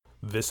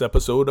This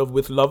episode of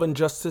With Love and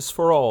Justice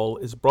for All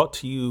is brought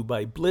to you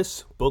by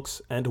Bliss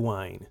Books and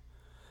Wine.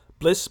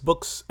 Bliss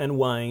Books and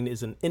Wine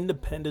is an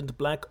independent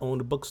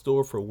Black-owned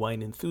bookstore for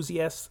wine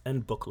enthusiasts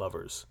and book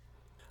lovers.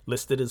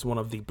 Listed as one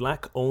of the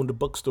Black-owned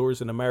bookstores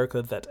in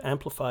America that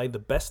amplify the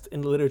best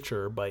in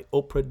literature by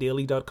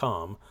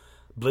OprahDaily.com,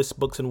 Bliss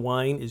Books and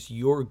Wine is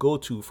your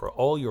go-to for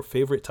all your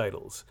favorite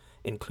titles,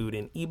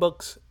 including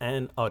ebooks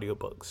and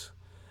audiobooks.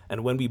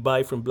 And when we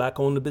buy from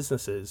Black-owned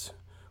businesses,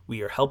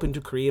 we are helping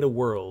to create a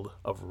world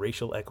of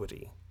racial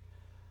equity.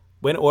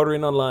 When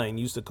ordering online,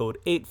 use the code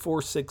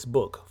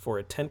 846BOOK for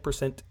a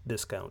 10%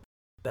 discount.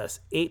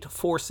 That's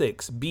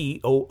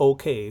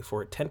 846BOOK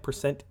for a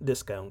 10%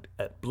 discount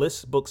at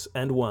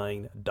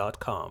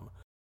blissbooksandwine.com.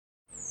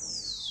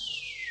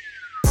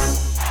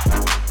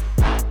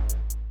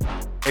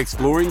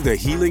 Exploring the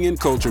healing and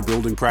culture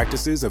building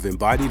practices of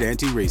embodied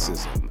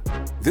anti-racism.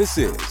 This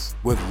is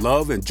With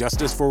Love and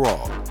Justice for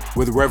All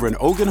with Reverend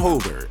Ogun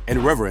Holder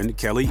and Reverend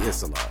Kelly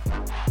Isola.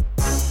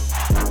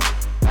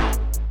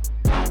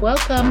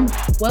 Welcome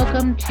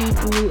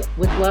to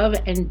With Love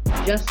and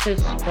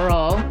Justice for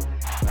All,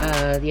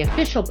 the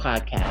official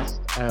podcast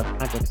of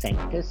Project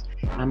Sanctus.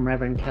 I'm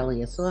Reverend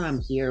Kelly Isola.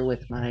 I'm here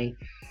with my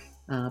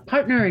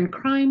partner in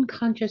crime,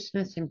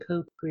 consciousness, and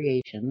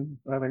co-creation,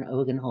 Reverend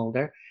Ogun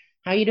Holder.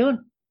 How you doing?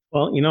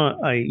 Well, you know,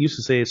 I used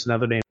to say it's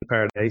another day in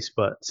paradise,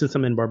 but since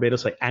I'm in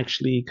Barbados, I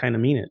actually kind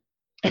of mean it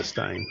this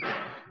time.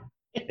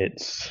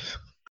 It's...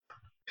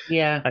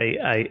 Yeah.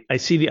 I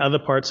see the other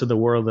parts of the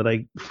world that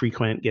I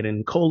frequent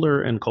getting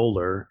colder and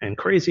colder and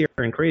crazier,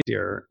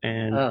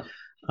 and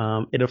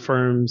it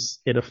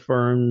affirms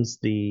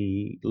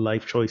the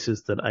life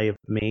choices that I have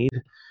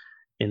made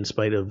in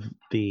spite of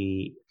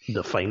the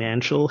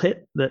financial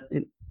hit that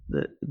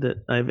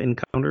I've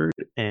encountered,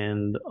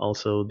 and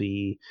also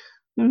the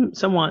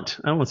somewhat,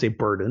 I don't want to say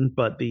burden,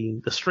 but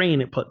the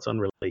strain it puts on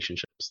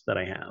relationships that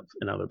I have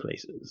in other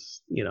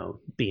places, you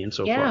know, being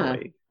so far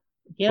away.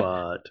 Yep.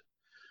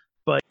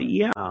 But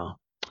yeah,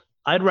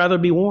 I'd rather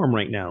be warm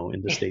right now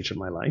in this stage of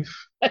my life.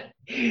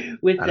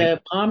 With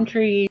the palm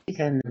trees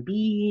and the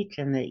beach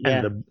and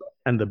the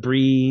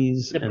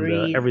breeze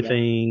and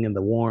everything and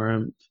the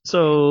warmth.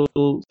 So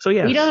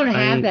yeah. We don't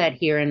have that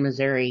here in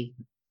Missouri.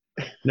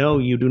 No,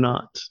 you do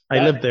not. I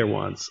lived there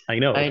once. I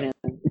know.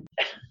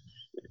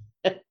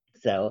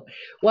 So,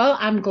 well,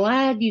 I'm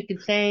glad you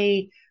could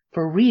say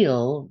for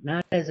real,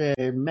 not as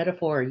a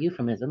metaphor or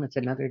euphemism. It's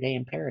another day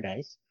in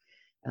paradise.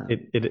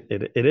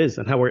 It is.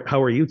 And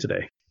how are you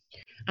today?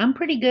 I'm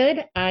pretty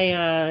good.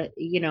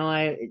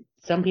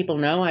 Some people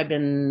know I've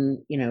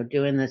been,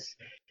 doing this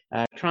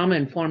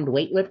trauma-informed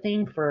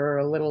weightlifting for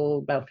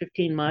about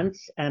 15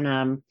 months, and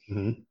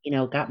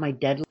got my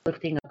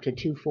deadlifting up to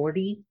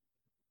 240.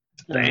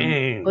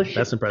 Dang,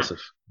 that's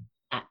impressive.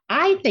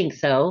 I think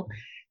so.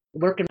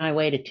 Working my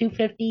way to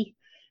 250.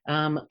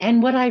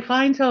 And what I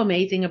find so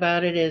amazing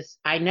about it is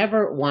I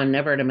never in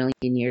a million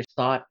years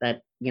thought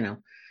that,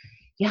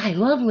 I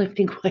love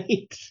lifting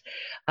weights.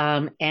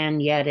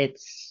 And yet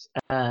it's,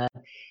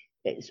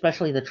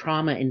 especially the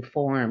trauma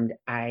informed,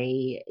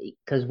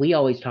 because we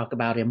always talk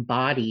about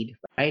embodied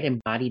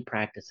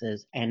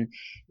practices. And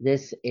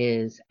this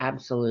is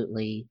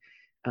absolutely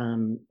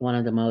one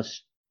of the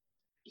most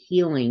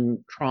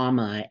healing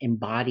trauma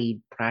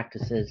embodied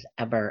practices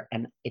ever.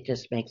 And it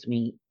just makes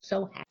me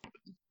so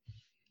happy.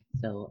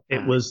 So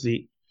it was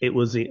the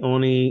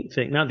only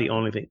thing, not the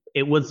only thing,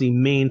 it was the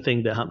main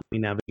thing that helped me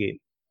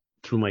navigate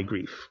through my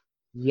grief.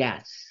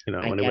 Yes. When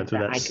I went through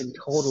that. I can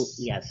totally,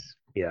 yes.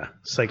 Yeah.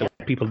 Cycle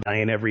of people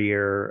dying every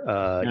year.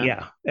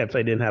 Yeah. If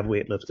I didn't have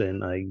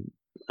weightlifting,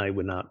 I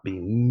would not be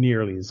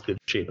nearly as good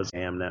shape as I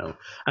am now.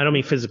 I don't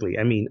mean physically.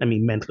 I mean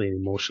mentally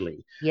and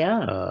emotionally.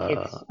 Yeah.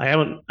 I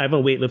haven't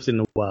weightlifted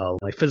in a while.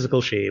 My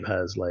physical shape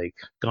has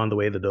gone the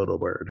way of the dodo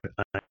bird.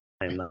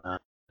 I'm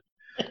not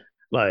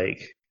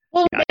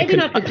Well, maybe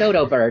not the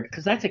dodo bird,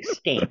 because that's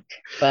extinct.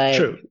 But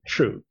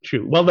True.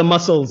 Well, the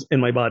muscles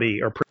in my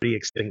body are pretty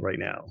extinct right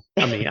now.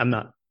 I mean, I'm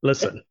not.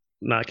 Listen,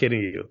 not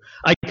kidding you.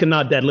 I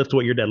cannot deadlift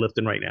what you're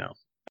deadlifting right now.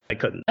 I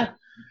couldn't,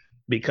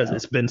 because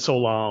it's been so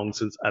long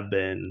since I've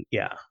been.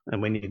 Yeah,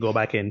 and when you go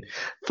back in,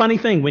 funny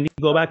thing, when you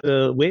go back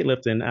to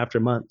weightlifting after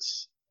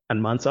months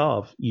and months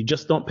off, you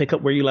just don't pick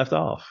up where you left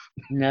off.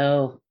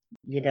 No,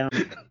 you don't.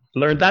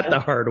 Learned that the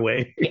hard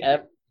way.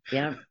 Yep.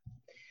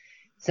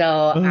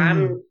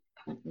 So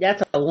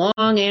that's a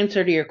long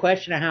answer to your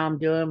question of how I'm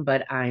doing,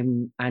 but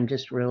I'm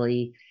just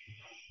really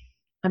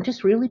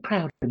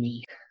proud of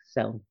me.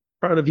 So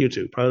proud of you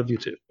too.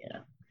 Yeah.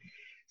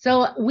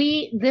 So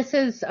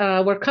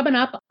we're coming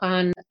up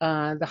on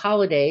the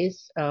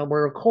holidays.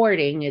 We're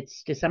recording.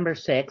 It's December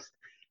 6th,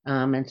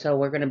 and so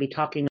we're going to be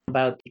talking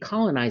about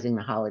decolonizing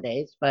the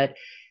holidays. But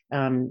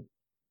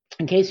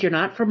in case you're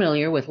not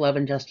familiar with Love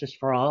and Justice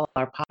for All,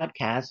 our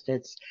podcast,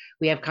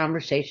 we have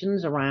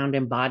conversations around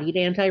embodied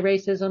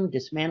anti-racism,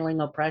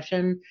 dismantling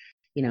oppression,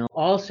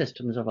 all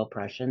systems of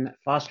oppression,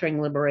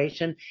 fostering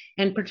liberation,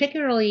 and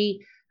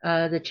particularly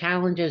the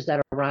challenges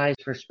that arise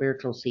for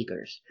spiritual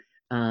seekers.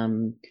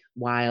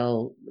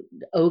 While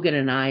Ogun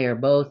and I are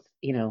both,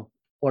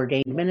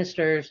 ordained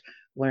ministers.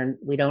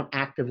 We don't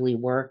actively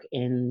work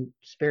in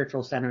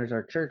spiritual centers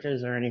or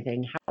churches or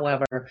anything.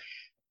 However,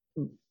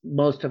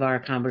 most of our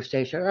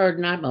conversation, or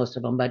not most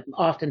of them, but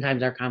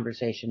oftentimes our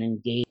conversation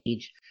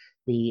engage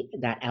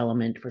that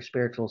element for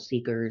spiritual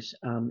seekers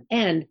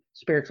and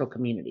spiritual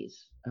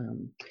communities.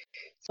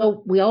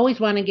 So we always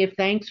want to give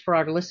thanks for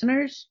our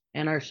listeners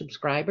and our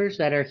subscribers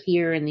that are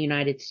here in the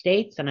United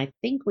States, and I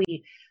think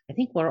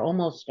we're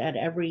almost at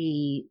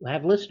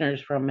have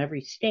listeners from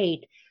every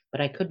state,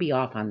 but I could be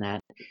off on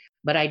that.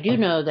 But I do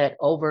know that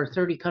over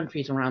 30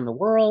 countries around the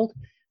world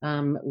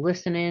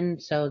listen in,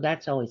 so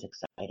that's always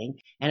exciting.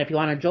 And if you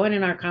want to join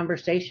in our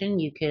conversation,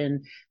 you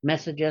can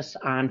message us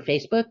on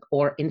Facebook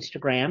or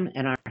Instagram,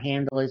 and our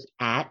handle is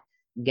at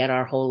Get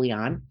Our Holy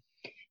On.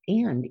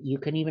 And you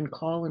can even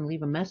call and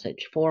leave a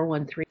message,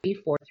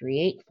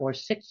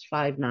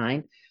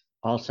 413-438-4659,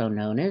 also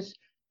known as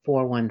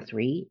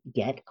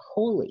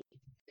 413-GET-HOLY.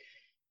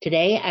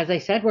 Today, as I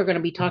said, we're going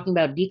to be talking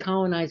about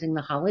decolonizing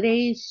the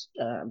holidays.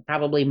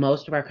 Probably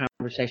most of our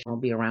conversation will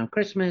be around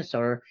Christmas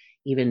or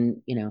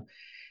even,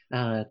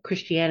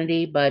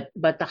 Christianity, but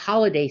the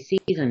holiday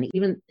season,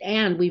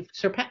 and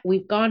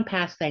we've gone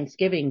past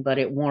Thanksgiving, but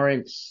it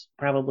warrants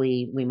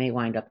we may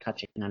wind up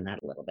touching on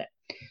that a little bit.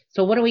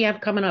 So what do we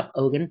have coming up,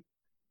 Ogun?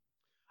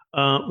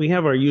 We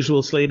have our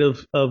usual slate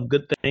of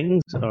good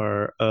things,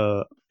 our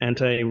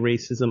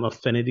anti-racism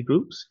affinity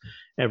groups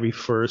every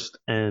first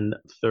and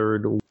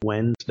third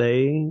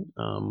Wednesday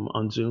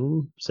on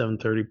Zoom,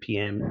 7:30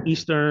 p.m.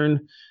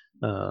 Eastern.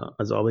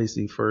 As always,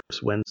 the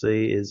first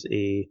Wednesday is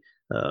a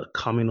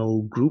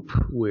communal group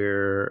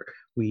where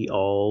we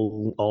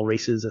all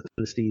races,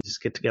 ethnicities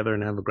get together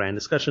and have a grand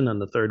discussion. On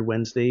the third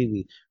Wednesday,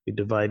 we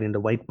divide into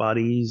white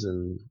bodies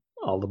and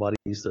all the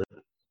bodies that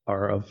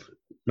are of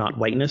not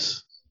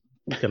whiteness.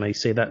 Can I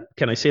say that?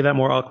 Can I say that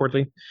more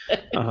awkwardly?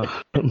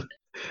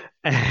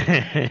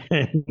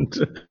 And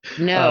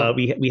no,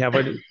 we have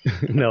our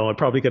no. I'm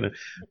probably gonna.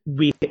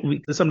 We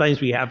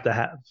sometimes we have to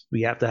have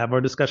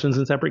our discussions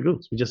in separate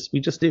groups. We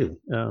just do.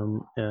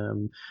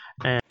 And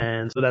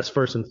so that's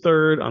first and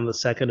third. On the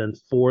second and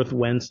fourth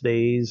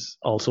Wednesdays,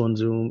 also on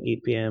Zoom,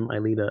 8 p.m. I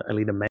lead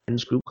a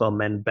men's group called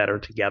Men Better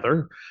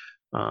Together,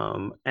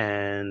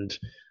 and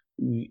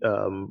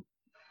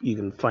you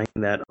can find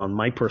that on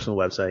my personal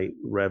website,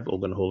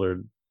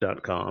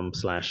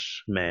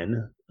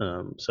 revoganholder.com/men.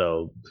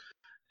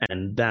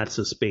 And that's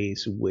a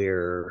space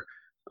where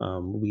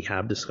we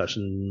have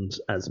discussions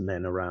as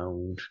men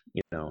around,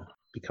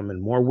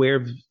 becoming more aware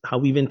of how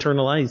we've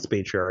internalized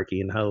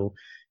patriarchy and how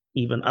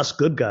even us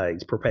good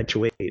guys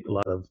perpetuate a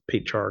lot of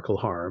patriarchal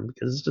harm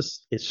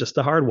because it's just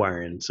a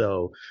hardwiring.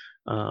 So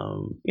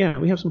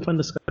we have some fun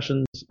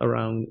discussions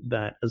around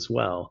that as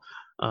well.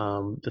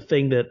 The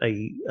thing that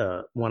I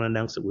want to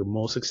announce that we're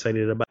most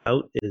excited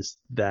about is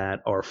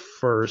that our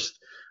first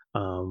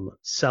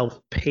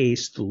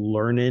self-paced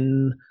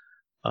learning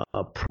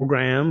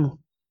program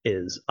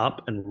is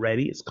up and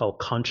ready. It's called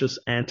Conscious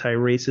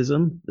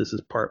Anti-Racism. This is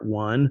part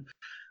 1.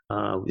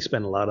 We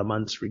spent a lot of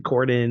months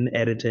recording,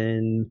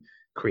 editing,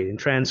 creating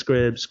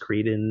transcripts,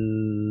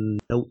 creating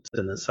notes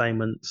and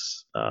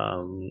assignments,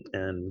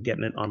 and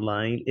getting it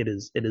online. It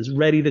is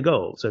ready to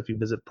go. So if you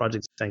visit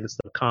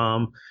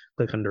projectsangus.com,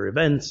 click under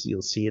events,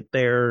 you'll see it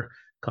there.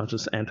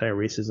 Conscious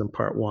Anti-Racism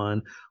Part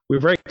 1.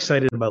 We're very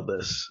excited about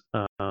this.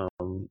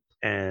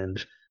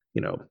 And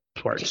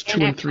parts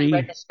 2 and 3.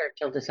 Register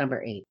till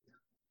December 8th.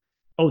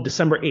 Oh,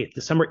 December 8th.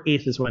 December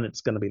 8th is when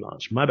it's going to be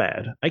launched. My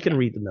bad. I can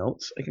read the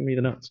notes.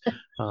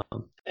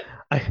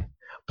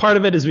 Part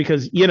of it is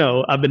because,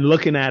 I've been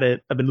looking at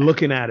it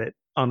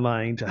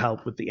online to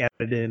help with the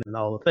editing and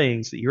all the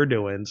things that you're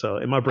doing. So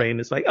in my brain,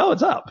 it's like, oh,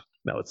 it's up.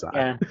 No, it's not.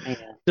 Yeah, I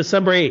know.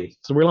 December 8th.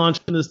 So we're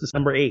launching this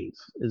December 8th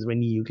is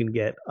when you can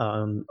get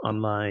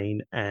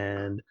online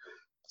and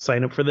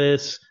sign up for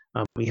this.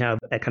 We have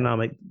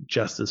economic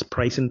justice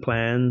pricing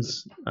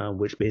plans,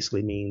 which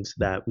basically means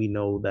that we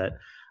know that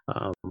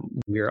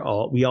we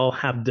all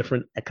have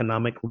different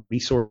economic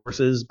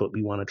resources, but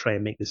we want to try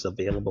and make this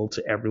available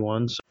to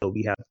everyone. So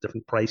we have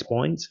different price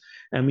points,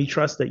 and we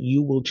trust that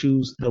you will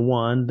choose the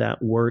one that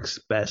works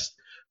best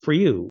for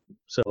you.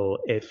 So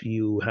if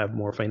you have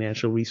more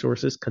financial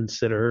resources,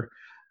 consider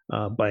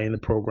buying the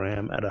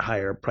program at a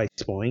higher price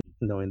point,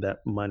 knowing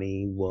that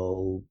money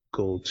will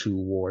go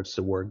towards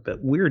the work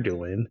that we're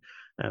doing.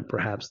 And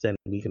perhaps then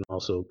we can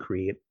also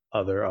create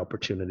other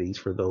opportunities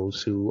for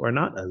those who are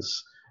not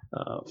as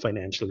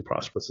financially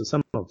prosperous as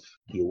some of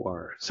you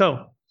are.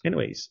 So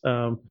anyways,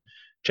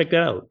 check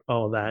that out,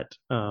 all of that.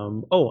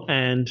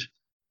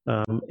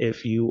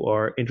 If you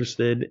are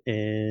interested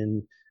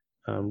in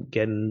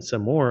getting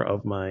some more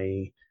of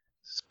my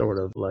sort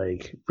of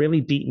like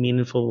really deep,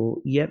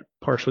 meaningful, yet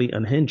partially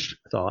unhinged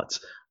thoughts,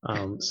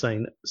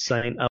 sign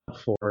up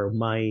for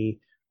my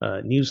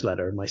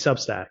newsletter, my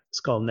Substack.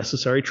 It's called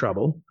Necessary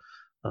Trouble.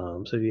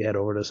 So if you head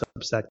over to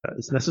Substack,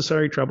 it's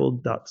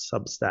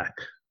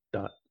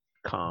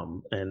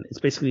necessarytrouble.substack.com, and it's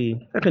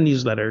basically like a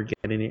newsletter.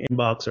 Get in your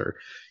inbox, or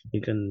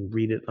you can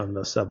read it on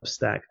the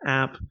Substack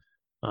app.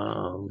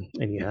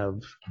 And you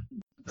have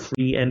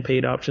free and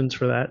paid options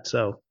for that.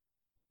 So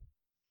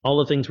all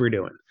the things we're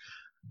doing.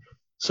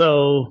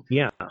 So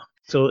yeah,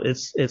 so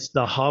it's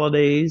the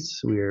holidays.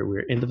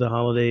 We're into the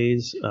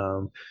holidays.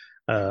 Uh,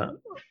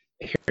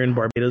 Here in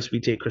Barbados, we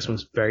take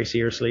Christmas very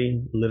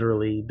seriously.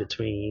 Literally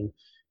between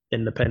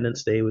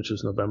Independence Day, which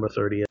was November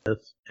 30th,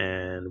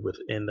 and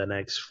within the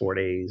next 4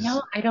 days.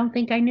 No, I don't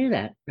think I knew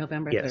that.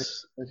 November 30th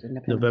Yes, was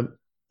Independence.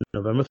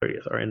 November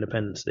 30th, our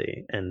Independence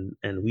Day,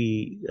 and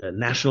we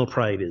national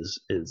pride is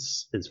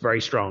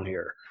very strong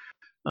here.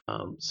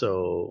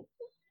 So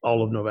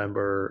all of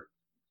November,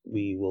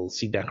 we will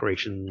see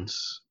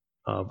decorations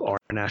of our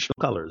national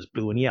colors,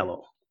 blue and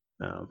yellow.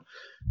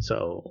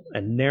 So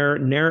and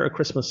ne'er a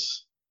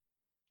Christmas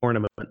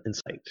ornament in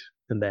sight.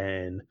 And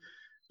then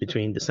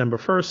between December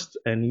 1st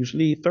and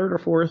usually 3rd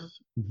or 4th,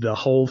 the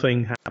whole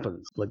thing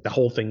happens. Like the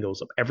whole thing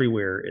goes up.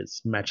 Everywhere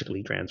is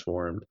magically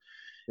transformed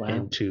Wow.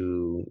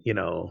 into,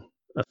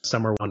 a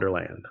summer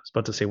wonderland. I was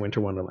about to say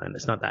winter wonderland.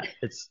 It's not that.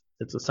 It's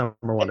a summer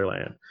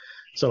wonderland.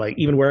 So like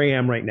even where I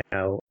am right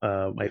now,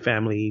 my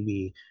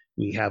family,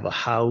 we have a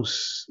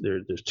house.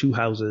 There's two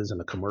houses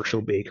and a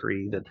commercial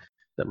bakery that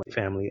my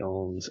family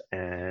owns,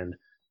 and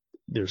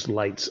there's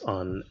lights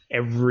on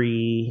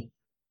every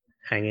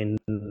hanging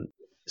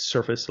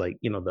surface, like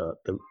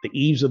the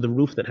eaves of the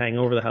roof that hang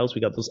over the house.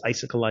 We got those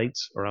icicle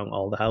lights around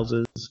all the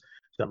houses.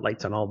 We got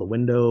lights on all the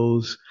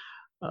windows.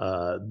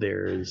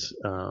 There's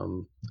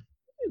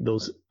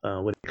those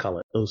what do you call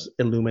it? Those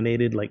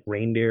illuminated like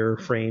reindeer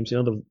frames.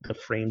 The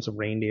frames of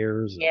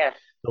reindeers. Yeah.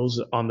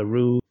 Those on the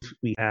roof.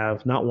 We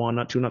have not one,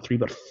 not two, not three,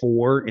 but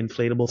four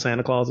inflatable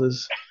Santa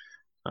Clauses.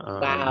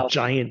 Wow.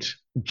 Giant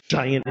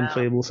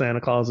inflatable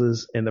Santa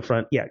Clauses in the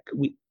front. Yeah,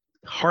 we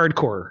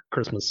hardcore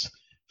Christmas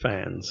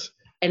fans.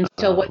 And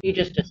so what you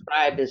just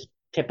described is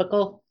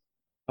typical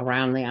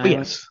around the Oh island?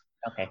 yes.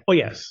 Okay. Oh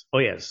yes.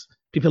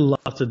 People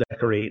love to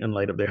decorate and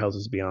light up their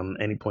houses beyond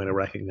any point of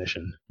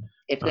recognition.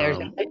 If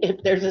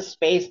there's a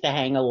space to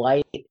hang a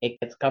light, it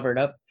gets covered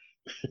up.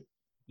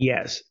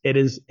 Yes, it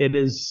is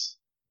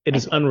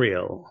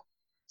unreal.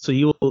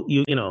 So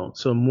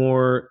so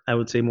more, I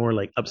would say more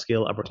like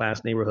upscale, upper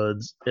class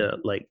neighborhoods,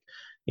 like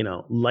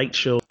light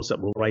shows that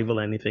will rival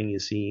anything you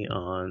see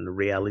on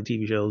reality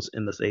TV shows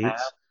in the States. Wow.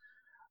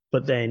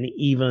 But then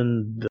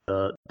even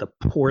the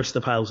poorest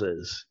of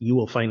houses, you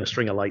will find a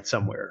string of lights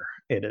somewhere.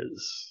 It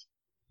is,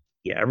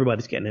 yeah,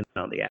 everybody's getting in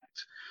on the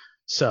act.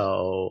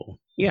 So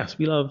yes,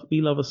 we love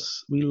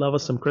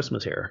us some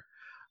Christmas here.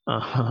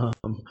 Um,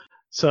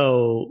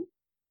 so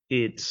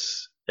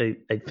I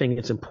think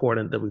it's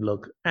important that we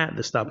look at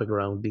this topic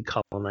around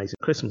decolonizing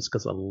Christmas,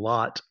 because a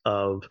lot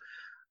of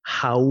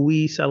how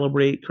we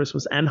celebrate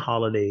Christmas and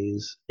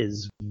holidays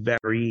is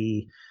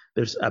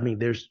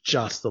there's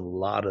just a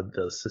lot of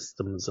the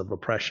systems of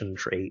oppression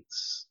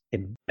traits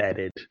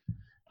embedded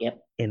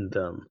in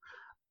them.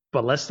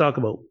 But let's talk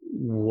about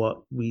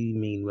what we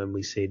mean when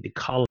we say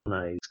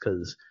decolonize,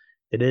 because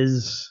it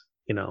is,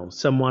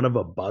 somewhat of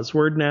a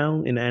buzzword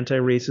now in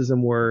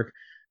anti-racism work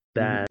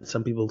that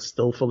some people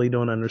still fully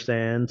don't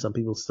understand. Some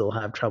people still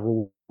have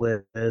trouble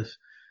with.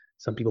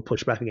 Some people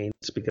push back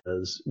against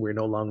because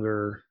no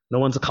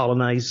one's a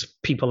colonized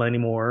people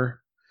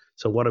anymore.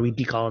 So what are we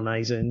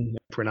decolonizing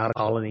if we're not a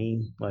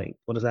colony? Like,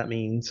 what does that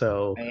mean?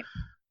 So,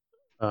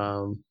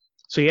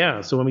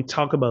 so when we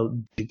talk about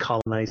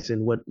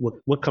decolonizing,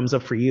 what comes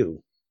up for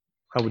you?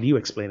 How would you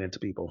explain it to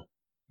people?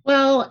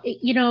 Well,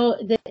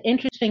 the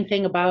interesting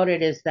thing about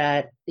it is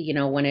that,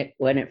 when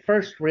it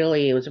first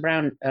really, it was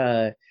around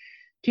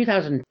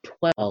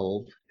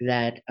 2012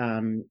 that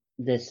a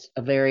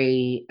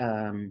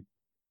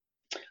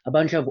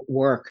bunch of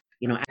work,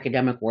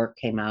 academic work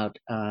came out,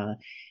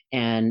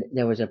 and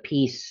there was a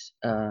piece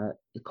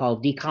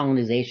called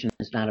 "Decolonization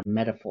is Not a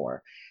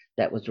Metaphor"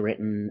 that was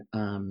written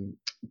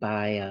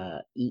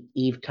by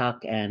Eve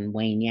Tuck and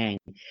Wayne Yang.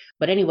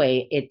 But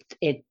anyway,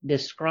 it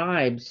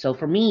describes. So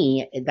for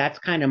me, that's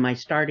kind of my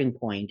starting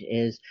point.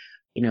 Is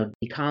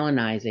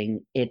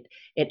decolonizing. It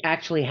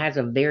actually has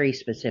a very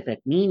specific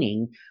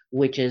meaning,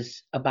 which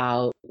is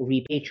about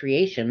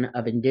repatriation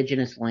of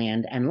indigenous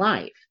land and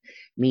life,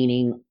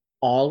 meaning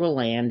all the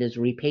land is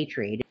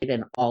repatriated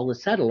and all the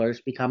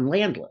settlers become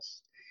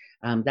landless.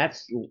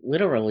 That's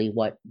literally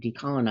what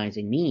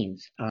decolonizing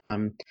means.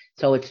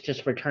 So it's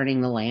just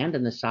returning the land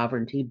and the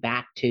sovereignty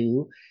back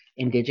to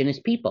indigenous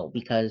people,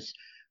 because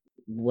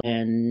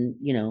when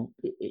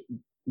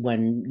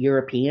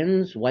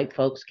Europeans, white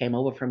folks came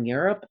over from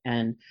Europe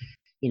and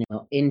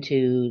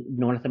into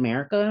North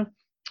America,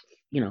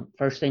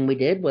 first thing we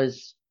did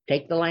was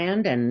take the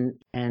land and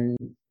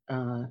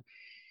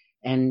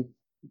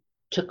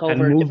took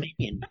over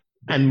dominion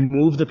and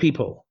move the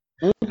people.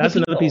 That's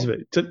another piece of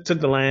it. Took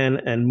the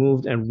land and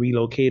moved and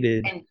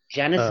relocated and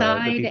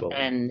genocide the people.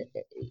 And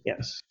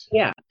yes,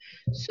 yeah.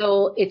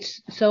 So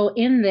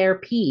in their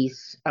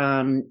piece,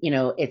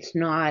 it's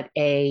not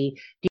a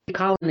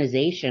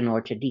decolonization,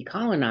 or to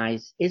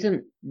decolonize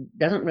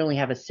doesn't really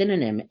have a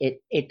synonym.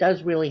 It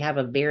does really have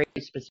a very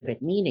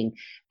specific meaning,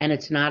 and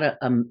it's not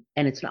and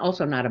it's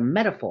also not a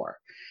metaphor.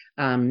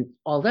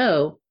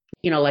 Although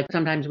like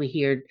sometimes we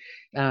hear,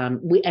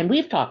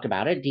 we've talked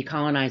about it,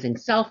 decolonizing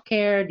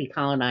self-care,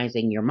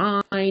 decolonizing your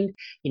mind,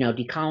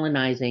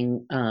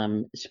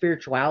 decolonizing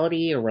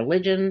spirituality or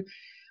religion.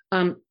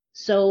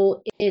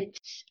 So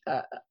it's,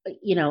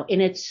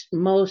 in its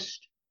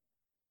most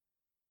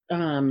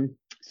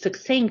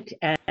succinct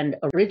and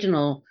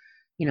original,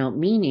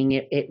 meaning,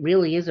 it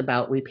really is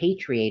about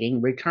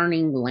repatriating,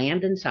 returning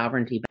land and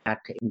sovereignty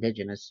back to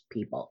indigenous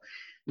people.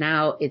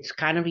 Now, it's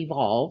kind of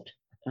evolved.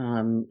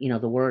 The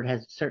word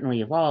has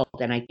certainly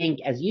evolved. And I think,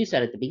 as you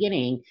said at the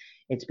beginning,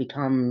 it's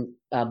become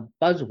a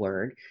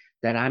buzzword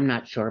that I'm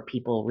not sure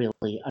people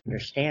really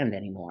understand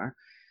anymore.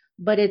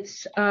 But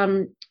it's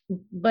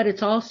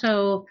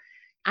also,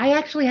 I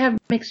actually have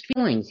mixed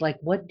feelings. Like,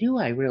 what do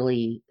I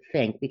really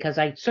think? Because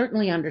I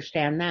certainly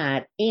understand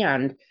that.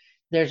 And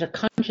there's a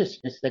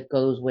consciousness that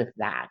goes with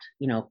that,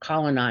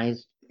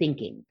 colonized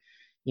thinking,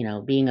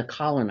 being a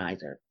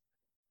colonizer.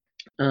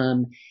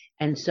 And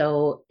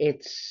so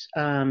it's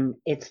also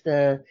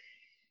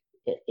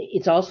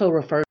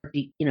referred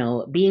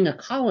to, being a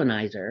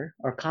colonizer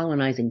or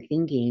colonizing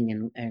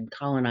thinking and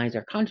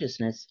colonizer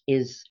consciousness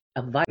is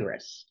a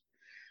virus,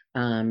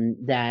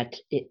 that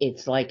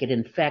it's like it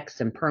infects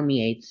and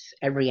permeates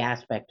every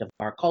aspect of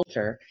our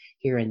culture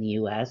here in the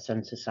US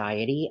and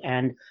society,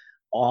 and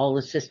all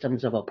the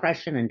systems of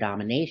oppression and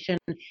domination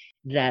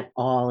that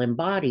all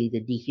embody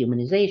the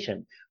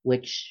dehumanization,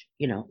 which,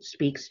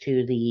 speaks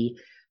to the,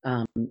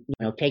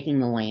 taking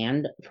the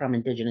land from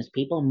indigenous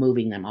people,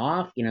 moving them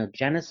off,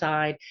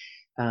 genocide,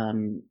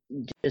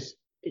 just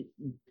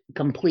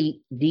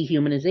complete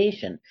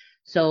dehumanization.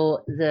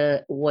 So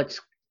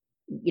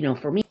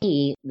for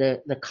me,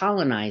 the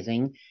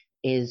colonizing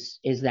is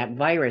that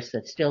virus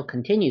that still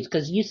continues,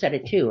 because you said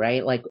it too,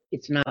 right? Like,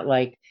 it's not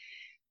like,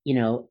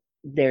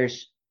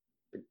 there's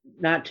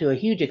not, to a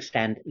huge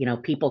extent,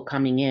 people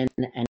coming in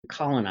and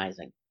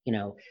colonizing,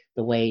 the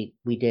way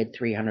we did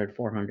 300,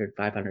 400,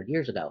 500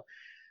 years ago.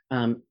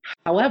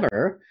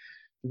 However,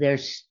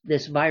 there's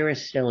this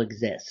virus still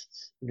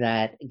exists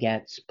that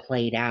gets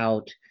played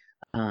out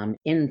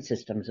in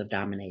systems of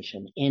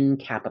domination, in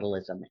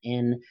capitalism,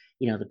 in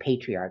the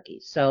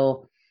patriarchy.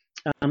 So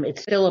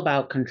it's still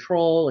about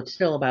control. It's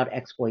still about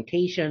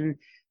exploitation,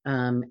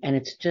 and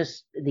it's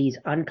just these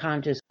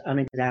unconscious,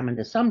 unexamined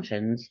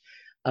assumptions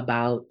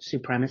about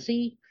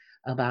supremacy,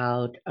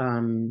 about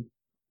the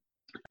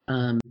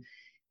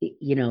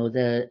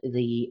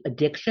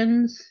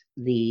addictions,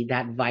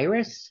 that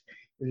virus,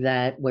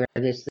 that where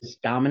there's this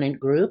dominant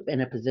group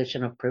in a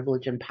position of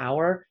privilege and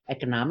power,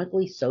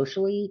 economically,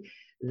 socially,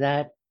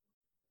 that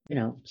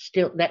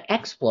still that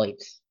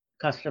exploits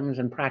customs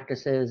and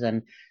practices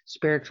and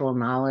spiritual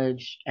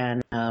knowledge,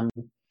 and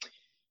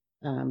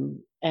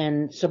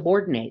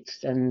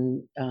subordinates,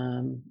 and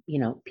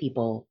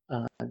people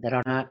that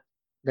are not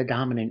the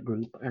dominant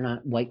group, are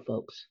not white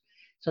folks.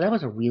 So that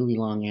was a really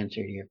long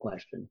answer to your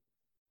question.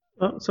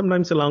 Well,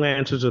 sometimes the long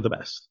answers are the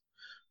best.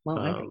 Well,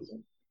 I think so.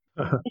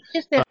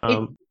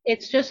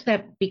 It's just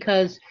that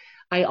because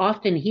I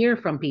often hear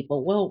from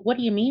people, well, what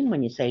do you mean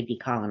when you say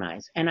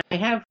decolonize? And I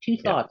have two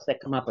thoughts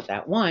that come up with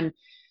that. One,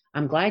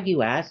 I'm glad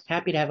you asked,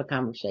 happy to have a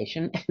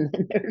conversation. And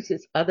then there's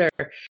this other,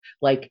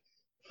 like,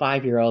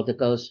 5-year-old that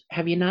goes,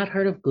 have you not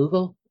heard of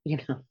Google?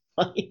 So.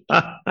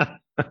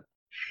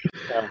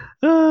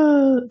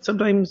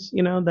 Sometimes,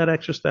 that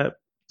extra step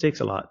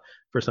takes a lot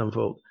for some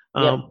folk.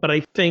 But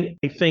I think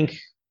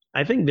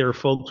there are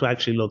folks who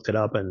actually looked it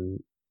up and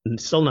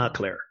still not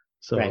clear.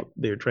 So right.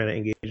 They're trying to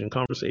engage in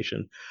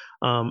conversation.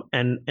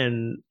 And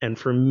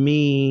for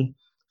me,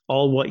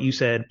 all what you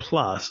said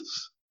plus,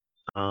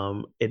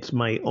 it's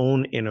my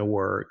own inner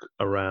work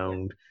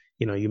around,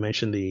 you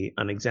mentioned the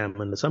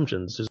unexamined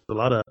assumptions. There's a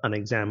lot of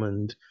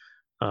unexamined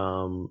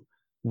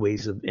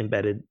ways of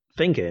embedded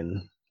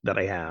thinking that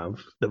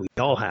we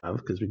all have,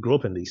 because we grew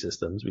up in these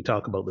systems. We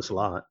talk about this a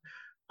lot.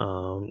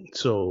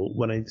 So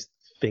when I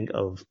think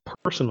of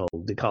personal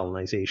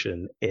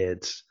decolonization,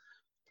 it's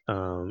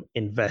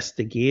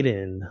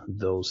investigating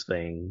those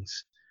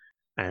things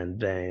and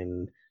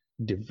then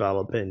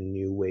developing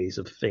new ways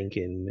of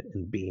thinking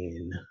and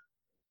being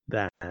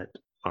that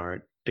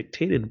aren't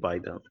dictated by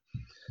them.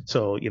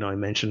 So, I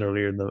mentioned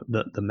earlier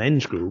the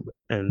men's group,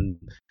 and,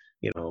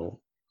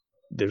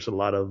 there's a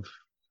lot of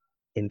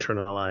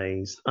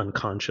internalized,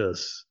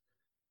 unconscious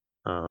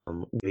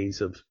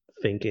ways of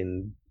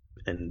thinking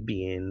and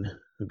being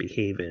and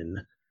behaving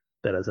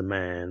that as a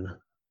man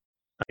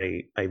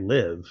I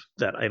live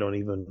that I don't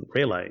even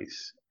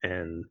realize.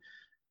 And,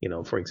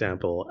 for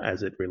example,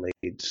 as it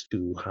relates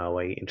to how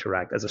I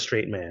interact as a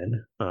straight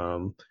man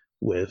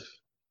with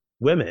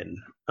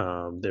women,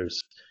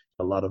 there's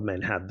a lot of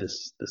men have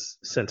this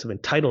sense of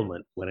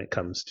entitlement when it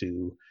comes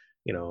to,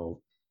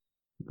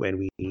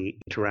 when we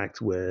interact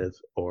with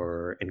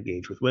or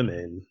engage with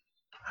women,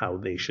 how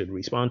they should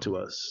respond to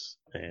us.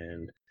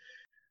 And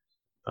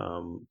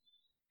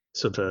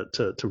so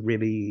to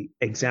really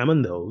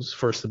examine those,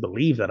 first to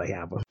believe that I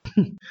have them,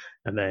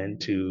 and then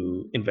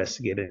to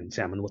investigate and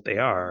examine what they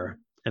are,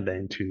 and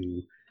then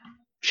to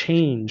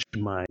change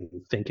my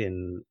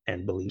thinking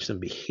and beliefs and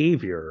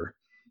behavior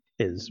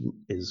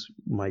is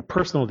my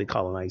personal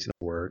decolonizing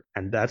work,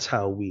 and that's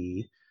how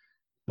we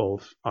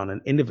both on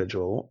an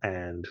individual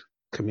and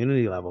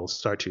community level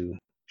start to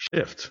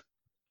shift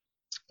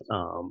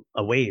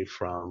away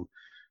from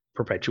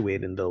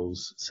perpetuating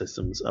those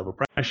systems of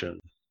oppression,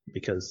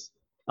 because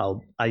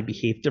I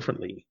behave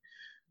differently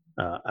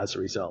as a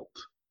result.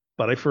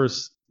 But I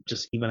first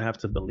just even have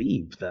to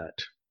believe that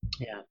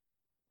Yeah.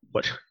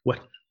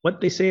 what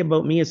they say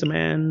about me as a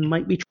man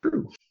might be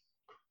true.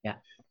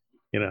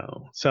 Yeah.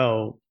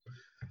 So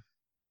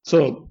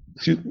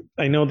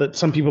I know that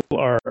some people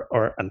are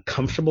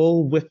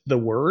uncomfortable with the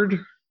word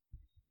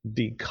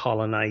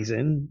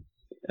decolonizing.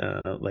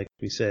 Like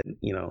we said,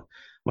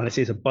 when I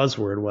say it's a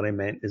buzzword, what I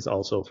meant is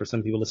also for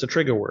some people it's a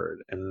trigger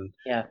word,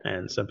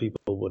 and some people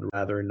would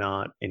rather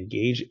not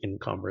engage in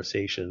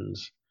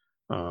conversations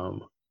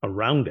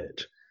around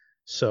it.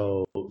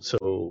 So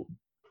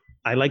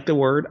I like the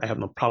word. I have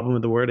no problem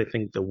with the word. I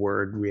think the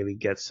word really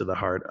gets to the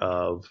heart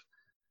of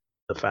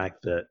the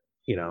fact that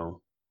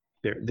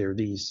there are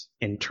these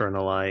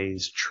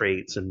internalized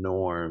traits and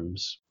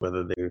norms,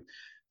 whether they're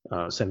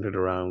centered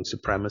around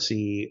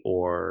supremacy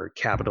or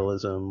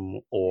capitalism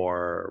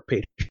or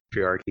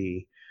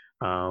patriarchy,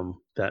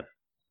 that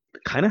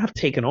kind of have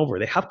taken over.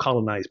 They have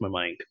colonized my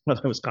mind,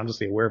 whether I was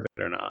consciously aware of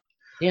it or not.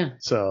 Yeah.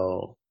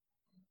 So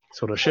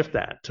to shift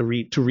that, to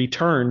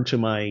return to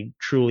my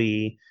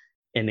truly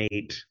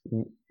innate,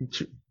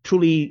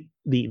 truly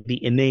the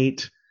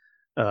innate,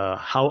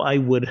 how I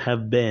would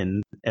have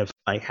been if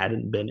I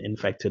hadn't been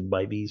infected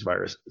by these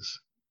viruses.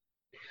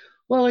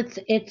 Well, I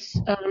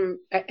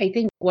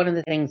think one of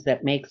the things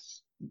that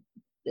makes,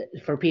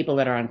 for people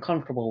that are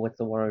uncomfortable with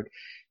the word,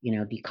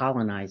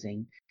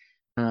 decolonizing,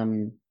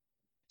 and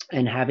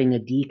having a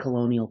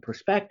decolonial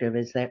perspective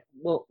is that,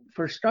 well,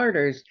 for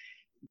starters,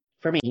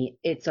 for me,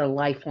 it's a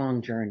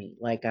lifelong journey.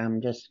 Like,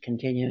 I'm just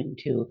continuing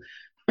to,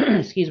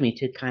 excuse me,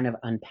 to kind of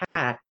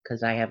unpack,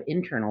 because I have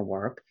internal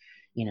work,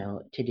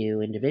 to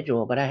do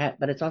individual, but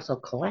it's also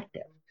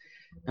collective.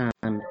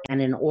 And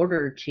in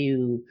order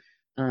to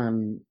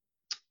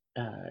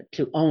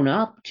own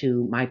up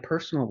to my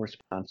personal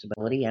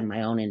responsibility and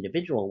my own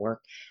individual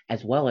work,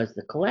 as well as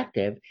the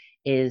collective,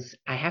 is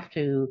I have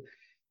to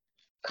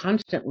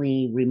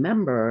constantly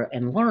remember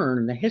and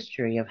learn the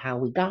history of how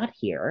we got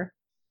here,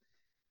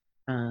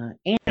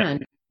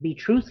 and be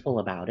truthful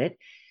about it,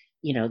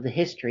 the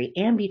history,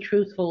 and be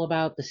truthful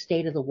about the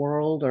state of the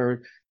world,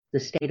 or the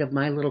state of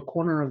my little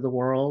corner of the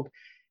world,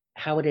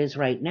 how it is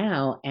right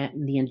now,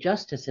 and the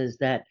injustices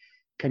that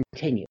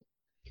continue,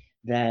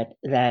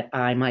 that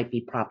I might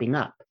be propping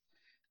up,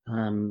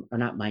 or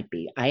not might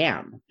be, I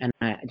am, and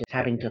I just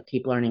having to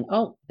keep learning.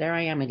 Oh, there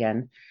I am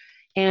again.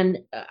 And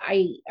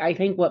I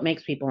think what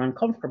makes people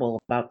uncomfortable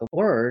about the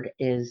word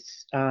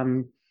is,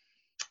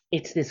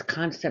 it's this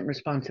constant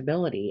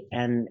responsibility,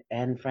 and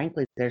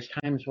frankly, there's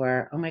times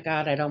where, oh my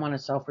God, I don't want to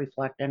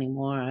self-reflect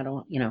anymore. I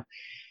don't,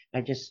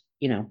 I just,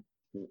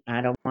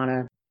 I don't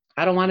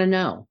want to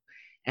know.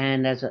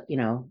 And as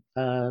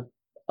a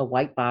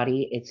white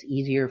body, it's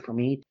easy for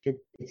me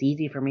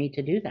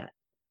to do that.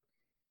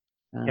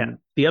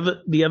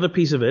 The other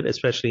piece of it,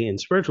 especially in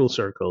spiritual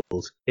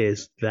circles,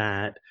 is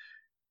that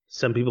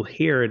some people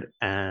hear it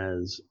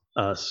as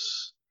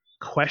us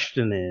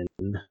questioning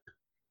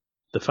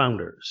the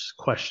founders,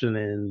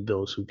 questioning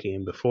those who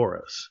came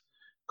before us,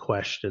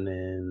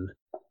 questioning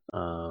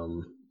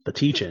the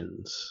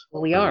teachings.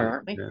 Well, we are,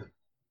 aren't we? Yeah.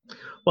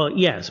 Well,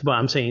 yes, but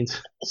I'm saying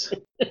some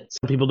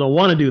people don't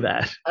want to do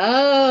that.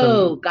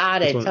 Oh,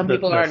 got it. Some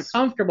people are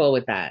uncomfortable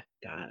with that.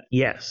 Got it.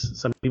 Yes,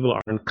 some people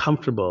are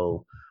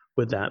uncomfortable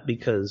with that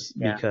because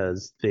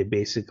they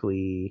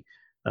basically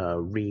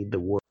read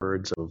the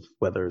words of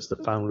whether it's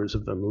the founders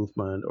of the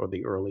movement or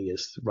the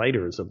earliest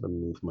writers of the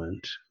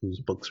movement, whose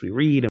books we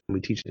read and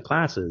we teach in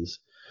classes.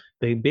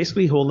 They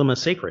basically hold them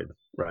as sacred,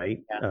 right?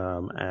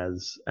 Yeah.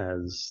 As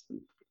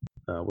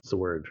what's the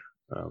word?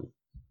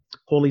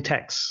 Holy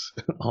texts,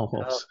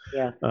 almost.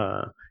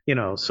 Oh,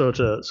 yeah. So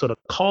to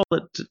call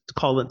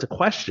it to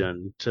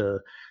question, to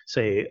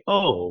say,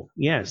 oh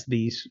yes,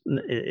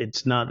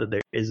 it's not that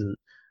there isn't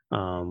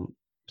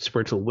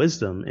spiritual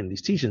wisdom in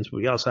these teachings, but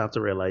we also have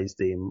to realize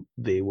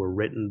they were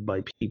written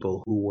by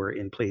people who were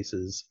in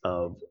places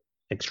of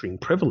extreme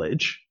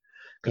privilege.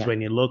 Because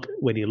when you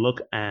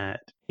look at,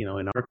 in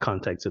our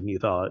context of New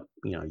Thought,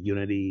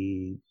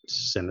 unity,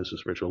 Centers for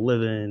Spiritual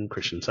Living,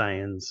 Christian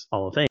Science,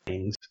 all the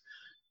things,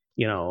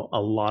 a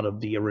lot of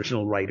the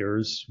original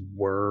writers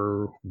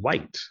were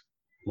white,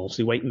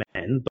 mostly white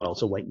men, but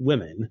also white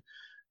women,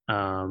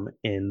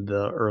 in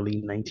the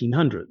early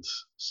 1900s.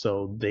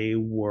 So they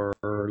were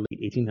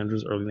late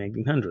 1800s, early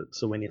 1900s.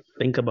 So when you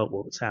think about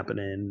what was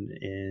happening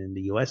in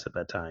the US at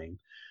that time,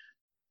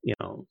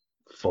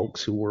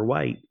 folks who were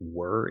white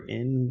were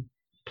in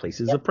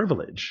places of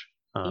privilege.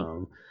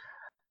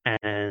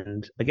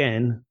 And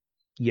again,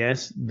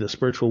 yes, the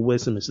spiritual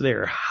wisdom is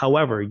there.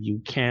 However, you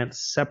can't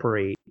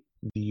separate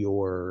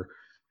your,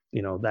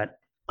 that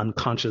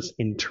unconscious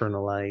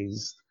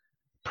internalized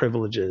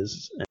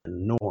privileges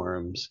and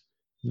norms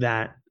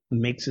that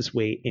makes its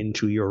way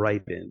into your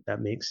writing.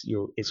 That makes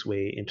its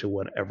way into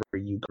whatever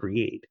you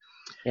create.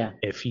 Yeah.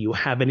 If you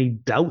have any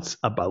doubts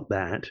about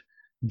that,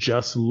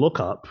 just look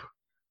up,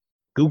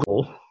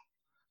 Google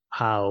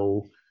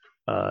how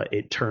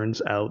it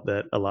turns out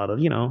that a lot of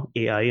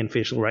AI and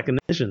facial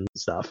recognition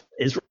stuff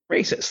is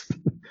racist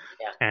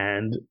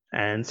and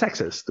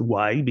sexist.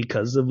 Why?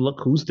 Because of look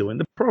who's doing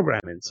the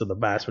programming. So the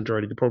vast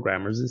majority of the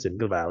programmers in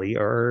Silicon Valley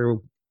are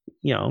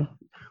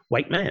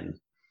white men.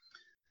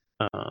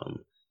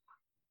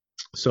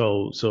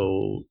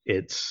 So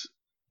it's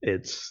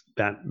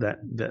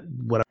that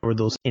whatever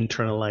those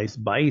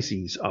internalized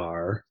biases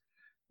are,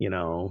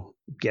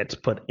 gets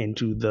put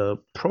into the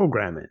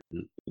programming.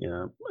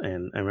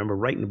 And I remember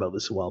writing about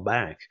this a while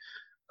back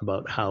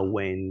about how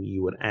when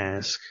you would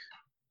ask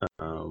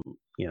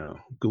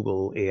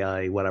Google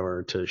AI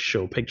whatever to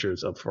show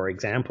pictures of, for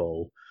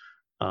example,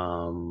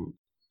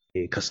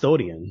 a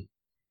custodian,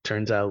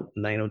 turns out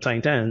 9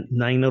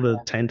 out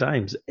of 10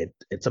 times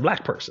it's a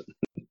black person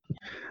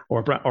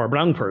or a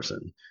brown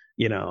person.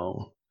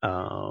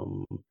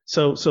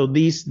 So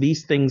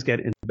these things get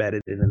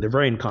embedded in, and they're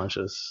very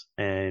unconscious,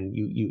 and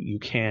you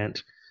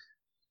can't,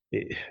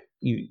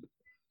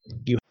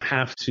 you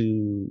have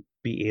to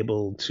be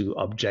able to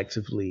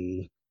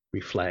objectively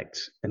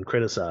reflect and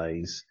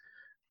criticize,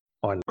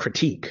 on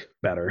critique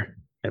better,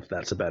 if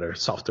that's a better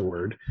softer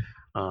word,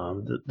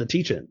 the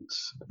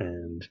teachings.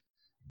 And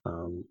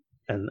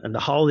the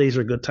holidays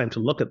are a good time to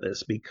look at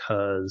this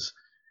because,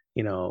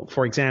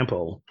 for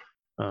example,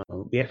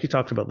 we actually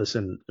talked about this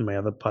in my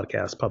other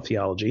podcast, Pub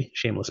Theology,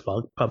 shameless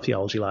plug, Pub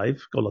Theology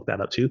Live. Go look that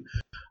up too.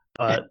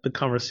 The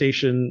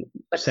conversation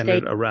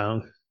centered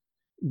around,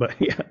 but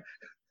yeah,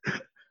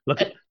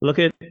 look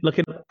at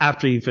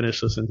after you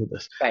finish listening to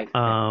this, right.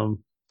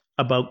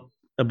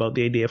 About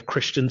the idea of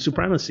Christian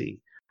supremacy,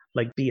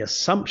 like the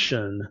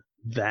assumption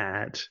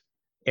that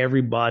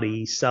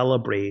everybody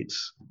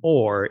celebrates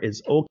or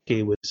is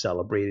okay with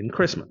celebrating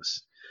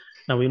Christmas.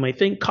 Now, we might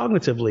think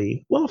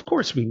cognitively, well, of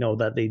course we know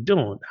that they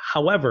don't.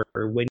 However,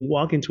 when you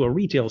walk into a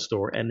retail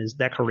store and is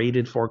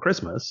decorated for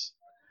Christmas,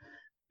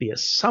 the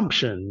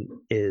assumption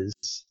is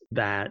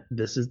that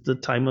this is the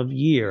time of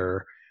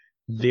year,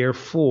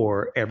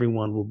 therefore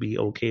everyone will be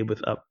okay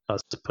with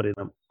us putting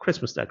up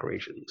Christmas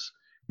decorations,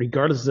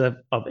 regardless of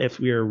if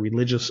we are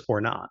religious or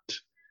not.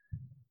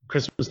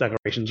 Christmas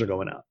decorations are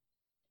going up.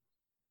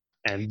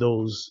 And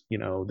those,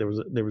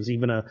 there was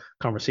even a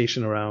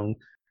conversation around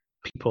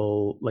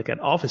people like at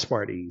office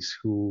parties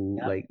who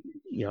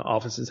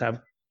offices have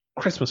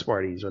Christmas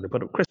parties, or they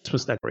put up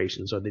Christmas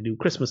decorations, or they do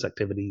Christmas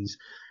activities,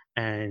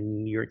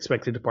 and you're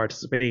expected to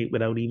participate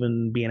without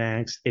even being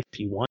asked if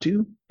you want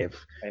to,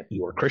 if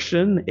you are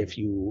Christian, if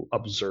you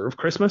observe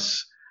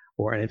Christmas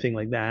or anything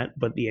like that.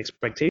 But the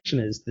expectation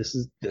is this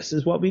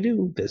is what we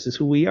do, this is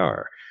who we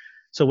are.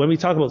 So when we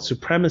talk about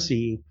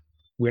supremacy,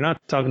 we're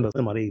not talking about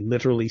somebody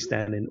literally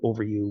standing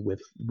over you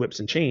with whips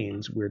and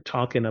chains. We're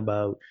talking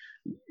about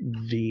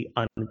the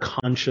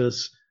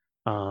unconscious,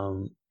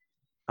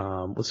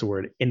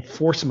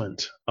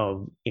 enforcement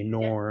of a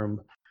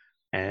norm,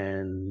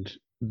 and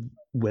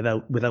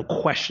without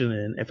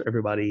questioning if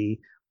everybody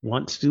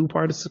wants to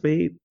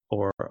participate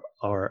or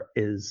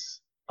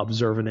is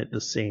observing it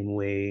the same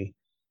way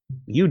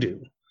you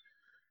do.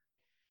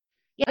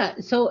 Yeah.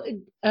 So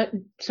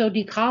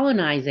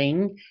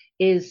decolonizing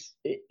is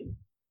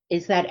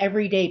that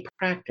everyday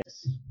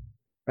practice,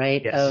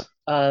 right? Yes.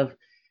 Of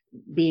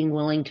being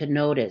willing to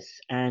notice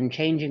and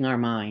changing our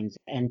minds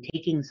and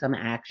taking some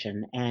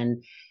action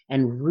and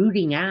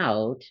rooting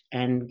out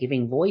and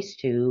giving voice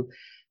to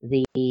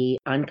the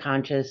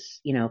unconscious,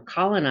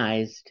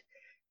 colonized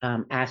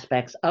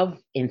aspects of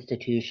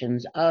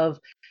institutions, of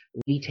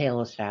retail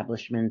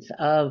establishments,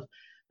 of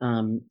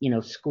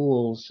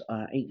schools.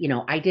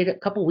 I did a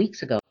couple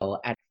weeks ago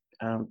at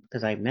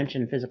because I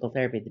mentioned physical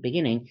therapy at the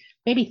beginning,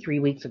 maybe 3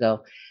 weeks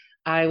ago.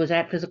 I was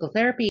at physical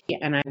therapy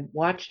and I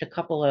watched a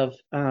couple of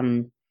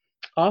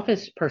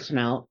office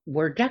personnel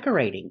were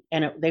decorating,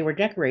 and they were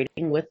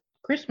decorating with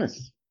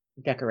Christmas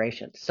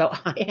decorations. So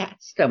I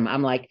asked them,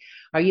 I'm like,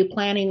 are you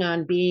planning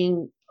on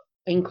being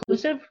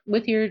inclusive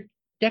with your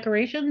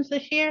decorations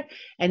this year?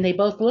 And they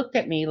both looked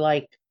at me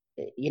like,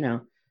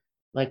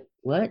 like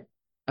what?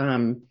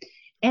 And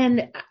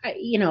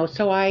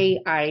so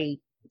I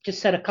just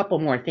said a couple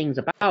more things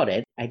about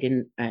it. I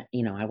didn't, I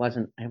didn't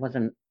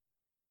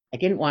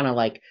want to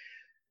like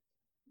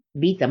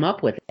beat them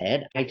up with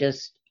it. I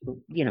just,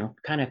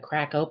 kind of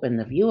crack open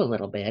the view a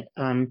little bit,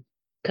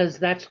 because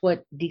that's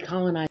what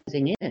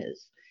decolonizing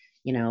is.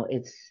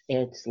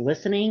 It's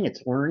listening,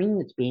 it's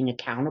learning, it's being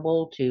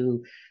accountable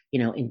to,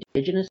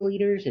 indigenous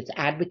leaders. It's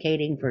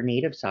advocating for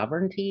native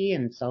sovereignty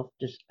and self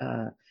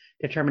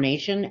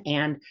determination,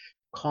 and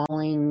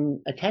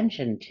calling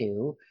attention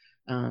to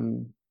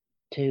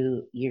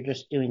you're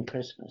just doing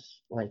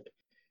Christmas, like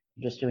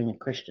you're just doing a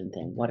Christian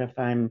thing. What if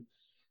I'm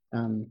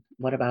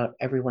what about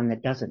everyone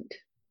that doesn't?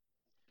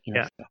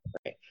 Yeah.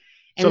 Right?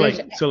 So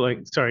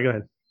sorry, go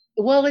ahead.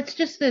 Well, it's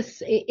just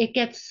this. It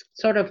gets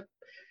sort of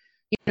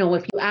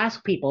if you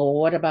ask people,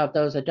 well, what about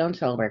those that don't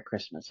celebrate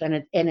Christmas?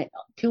 And it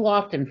too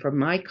often, for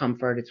my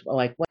comfort, it's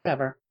like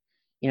whatever.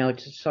 It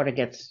just sort of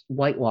gets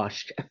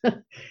whitewashed.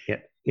 Yeah,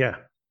 yeah,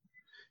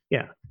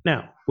 yeah.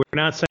 Now, we're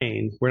not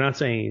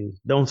saying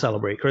don't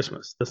celebrate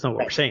Christmas. That's not what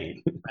we're Right,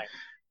 saying.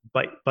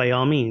 right. By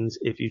all means,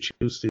 if you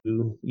choose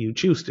to, you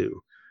choose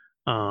to.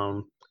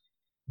 Um,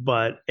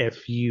 but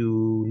if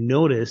you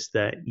notice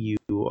that you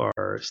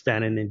are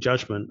standing in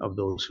judgment of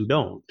those who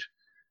don't,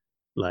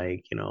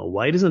 like,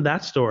 why doesn't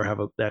that store have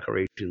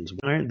decorations?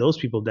 Why aren't those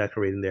people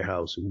decorating their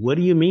house? What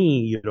do you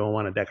mean you don't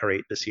want to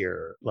decorate this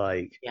year?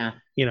 Like, Yeah,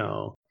 you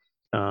know,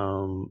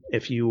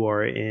 if you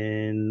are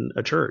in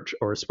a church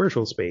or a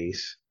spiritual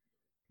space,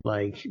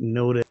 like,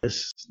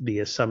 notice the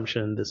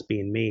assumption that's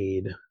being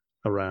made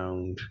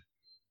around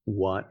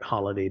what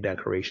holiday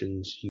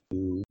decorations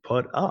you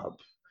put up.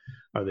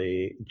 Are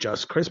they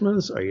just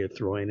Christmas? Are you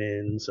throwing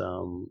in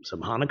some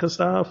Hanukkah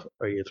stuff?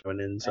 Are you throwing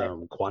in right.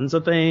 some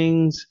Kwanzaa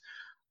things?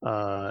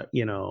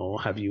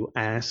 Have you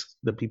asked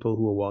the people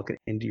who are walking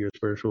into your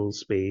spiritual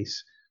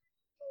space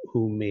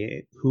who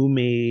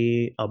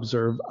may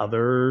observe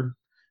other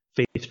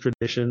faith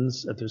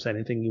traditions if there's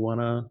anything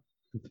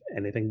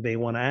they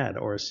want to add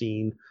or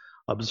seen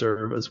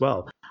observe as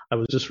well. I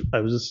was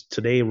just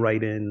today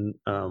writing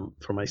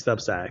for my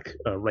Substack,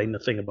 writing a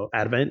thing about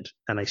Advent,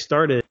 and I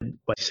started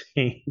by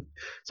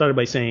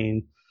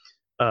saying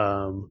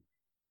um,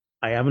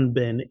 I haven't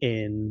been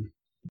in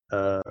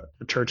a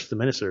church as a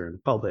minister in the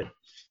pulpit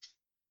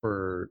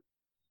for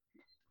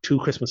 2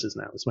 Christmases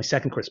now. It's my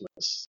second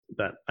Christmas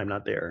that I'm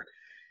not there.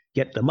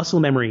 Yet the muscle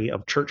memory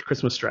of church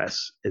Christmas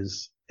dress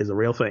is a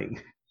real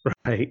thing,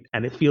 right?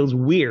 And it feels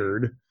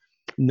weird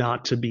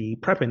not to be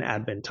prepping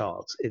Advent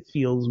talks. It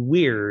feels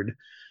weird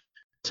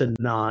to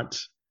not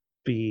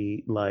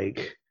be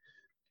like,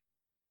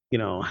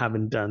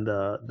 having done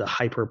the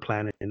hyper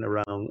planning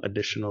around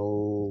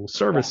additional Yeah.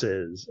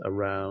 services,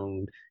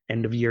 around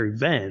end of year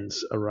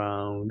events,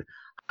 around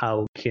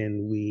how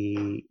can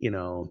we,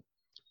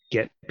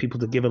 get people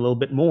to give a little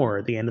bit more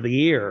at the end of the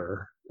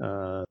year,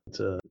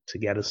 to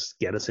get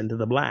us into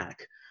the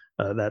black.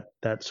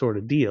 That sort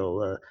of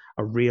deal,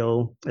 a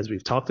real, as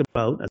we've talked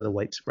about as a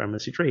white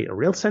supremacy trait, a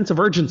real sense of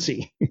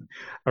urgency Yeah,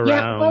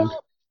 around.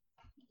 well,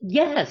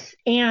 yes,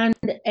 and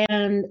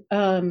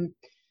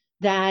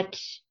that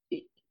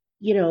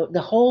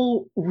the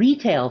whole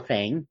retail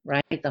thing,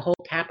 right? The whole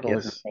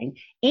capitalism Yes. thing,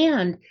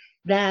 and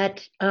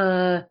that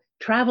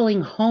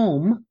traveling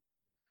home,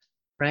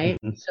 right?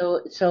 Mhm.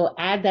 So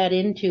add that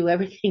into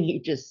everything you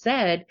just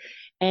said,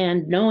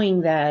 and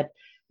knowing that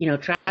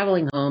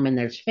traveling home, and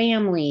there's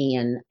family,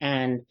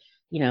 and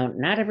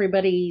not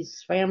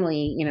everybody's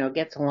family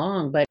gets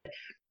along, but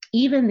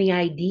even the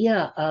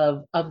idea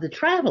of the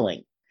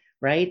traveling,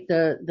 right?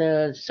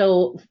 The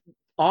so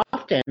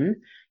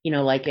often,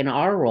 like in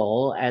our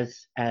role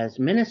as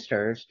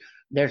ministers,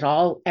 there's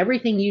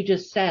everything you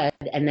just said,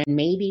 and then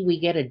maybe we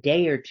get a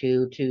day or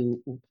two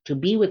to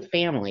be with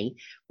family,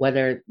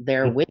 whether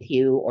they're with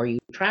you or you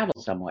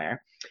travel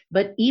somewhere.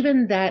 But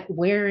even that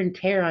wear and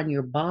tear on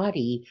your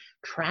body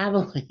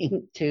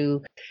traveling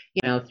to,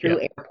 Yeah. through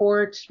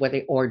airports,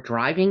 whether or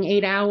driving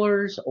 8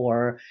 hours,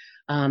 or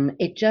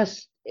it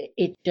just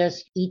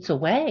eats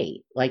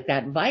away like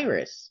that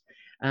virus.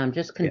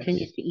 Just Yes.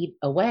 continues to eat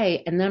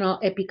away, and then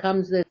it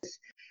becomes this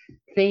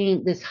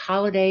thing, this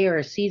holiday or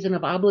a season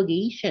of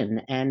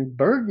obligation and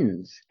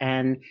burdens,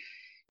 and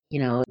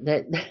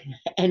that.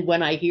 And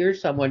when I hear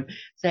someone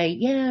say,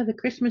 "Yeah, the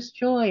Christmas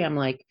joy," I'm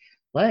like,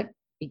 "What?"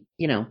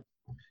 You know,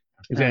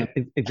 uh,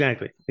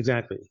 Exactly.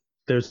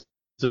 There's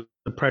the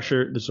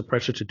pressure. There's a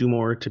pressure to do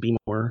more,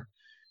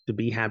 to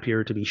be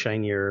happier, to be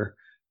shinier,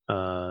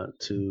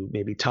 to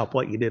maybe top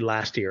what you did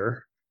last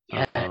year,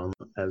 yeah,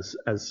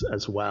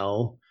 as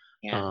well,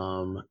 yeah,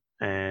 um,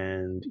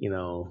 and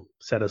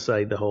set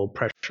aside the whole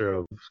pressure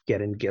of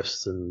getting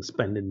gifts and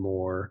spending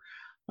more.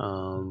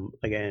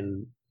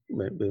 Again,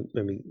 when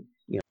we,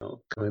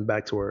 coming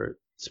back to our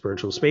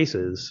spiritual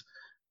spaces,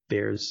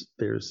 there's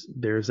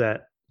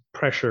that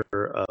pressure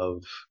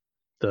of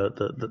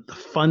the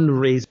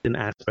fundraising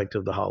aspect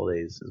of the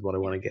holidays is what I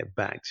want to get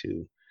back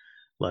to.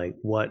 Like,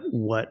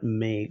 what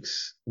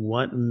makes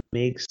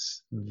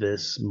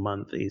this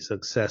month a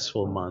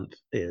successful month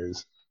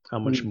is how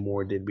much mm,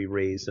 more did we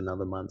raise in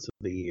other months of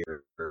the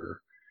year,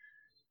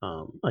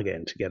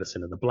 again, to get us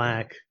into the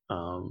black,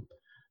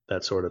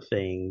 that sort of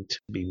thing, to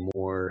be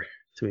more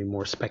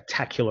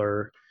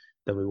spectacular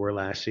than we were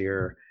last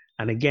year.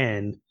 And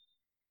again,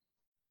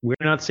 we're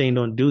not saying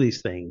don't do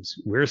these things.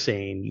 We're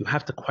saying you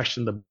have to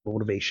question the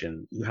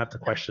motivation. You have to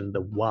question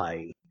the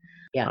why,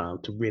 yeah,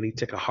 to really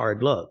take a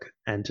hard look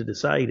and to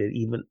decide that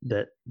even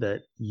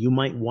that you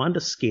might want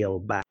to scale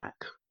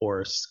back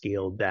or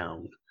scale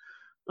down,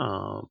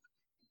 um,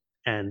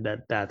 and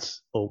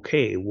that's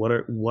okay. What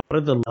are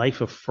the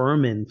life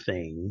affirming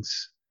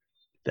things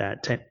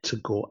that tend to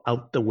go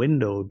out the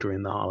window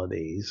during the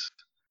holidays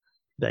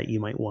that you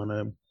might want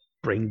to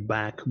bring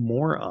back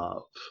more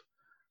of,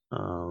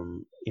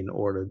 in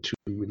order to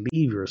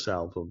relieve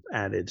yourself of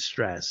added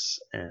stress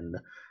and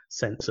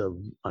sense of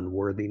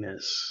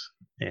unworthiness.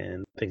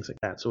 and things like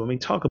that. So when we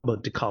talk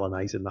about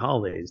decolonizing the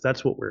holidays,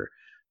 that's what we're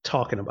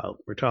talking about.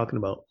 We're talking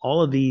about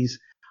all these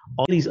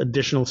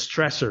additional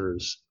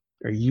stressors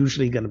are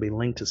usually going to be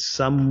linked to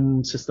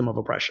some system of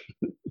oppression.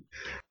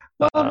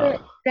 Well,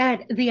 Uh,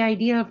 the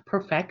idea of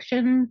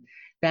perfection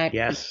that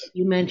yes,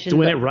 you mentioned,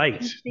 doing the it right,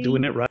 urgency.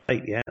 doing it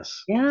right.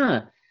 Yes,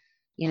 Yeah,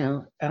 you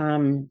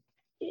know,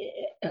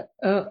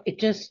 it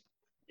just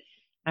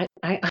I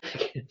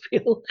can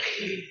feel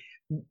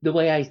the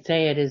way I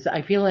say it is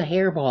I feel a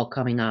hairball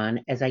coming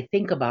on as I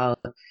think about,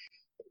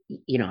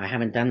 I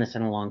haven't done this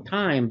in a long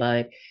time,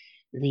 but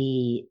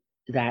the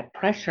that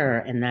pressure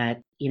and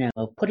that,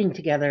 putting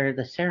together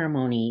the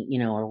ceremony,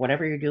 or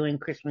whatever you're doing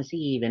Christmas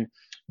Eve, and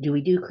do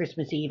we do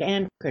Christmas Eve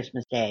and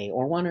Christmas Day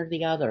or one or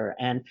the other?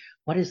 And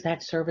what does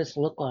that service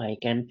look like?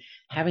 And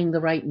having the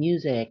right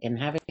music and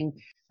having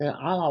the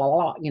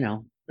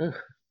ugh.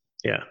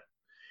 yeah,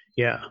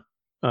 yeah.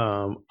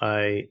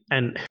 I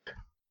and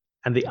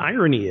the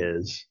irony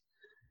is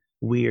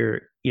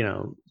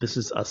this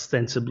is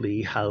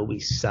ostensibly how we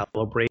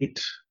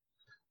celebrate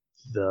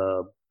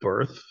the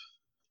birth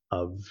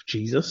of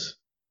Jesus,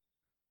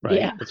 right?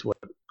 Yeah, That's what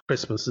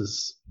Christmas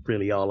is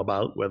really all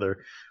about,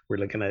 whether we're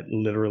looking at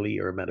literally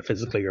or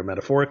metaphysically or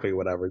metaphorically or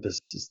whatever. This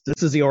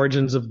is the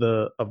origins of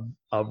the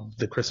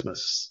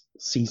Christmas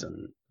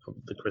season, of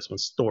the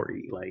Christmas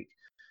story. Like,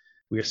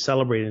 we are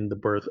celebrating the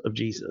birth of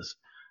Jesus,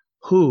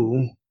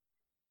 who,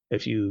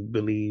 if you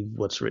believe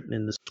what's written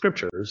in the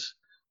scriptures,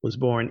 was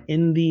born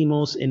in the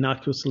most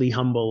innocuously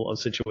humble of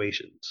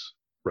situations,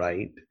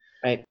 right?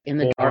 right. In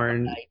the dark of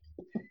Born night.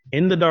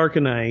 in the dark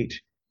of night,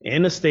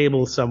 in a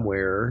stable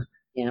somewhere.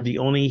 Yeah. The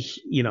only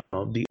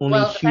Well,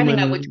 depending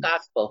on which human,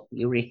 gospel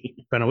you read.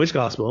 depending on which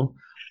gospel,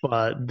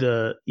 but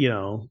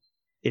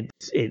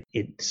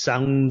it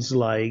sounds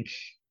like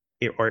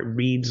or it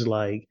reads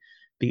like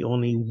the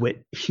only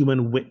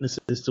human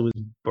witnesses to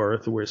his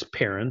birth were his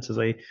parents, as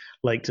I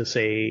like to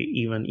say.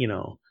 Even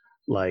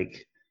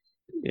like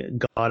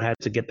God had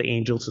to get the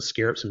angels to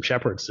scare up some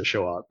shepherds to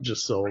show up,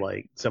 just so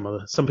like some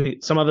of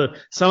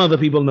the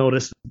people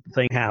noticed the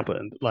thing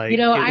happened. Like it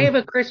I was have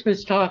a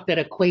Christmas talk that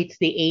equates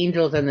the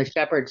angels and the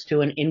shepherds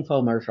to an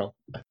infomercial.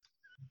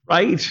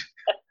 right.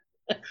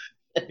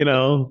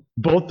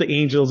 Both the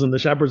angels and the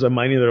shepherds are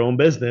minding their own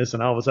business,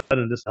 and all of a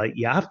sudden it's like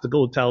you have to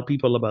go tell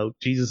people about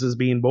Jesus is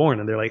being born,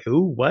 and they're like,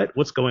 who, what,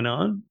 what's going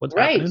on, what's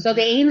Right. happening? So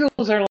the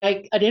angels are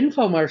like an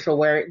infomercial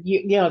where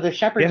the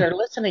shepherds Yeah, are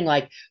listening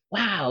like,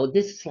 wow,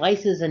 this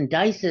slices and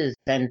dices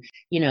and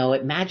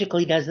it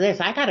magically does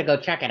this. I gotta go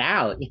check it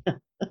out.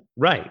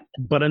 right.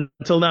 But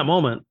until that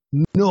moment,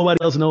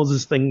 nobody else knows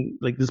this thing,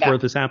 like this Yeah,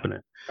 birth is happening.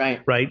 right.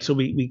 Right. So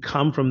we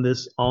come from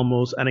this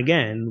almost, and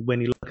again,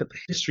 when you look at the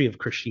history of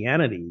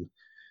Christianity,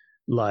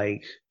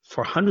 like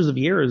for hundreds of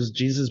years,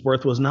 Jesus'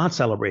 birth was not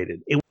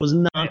celebrated. It was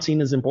not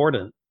seen as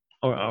important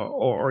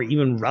or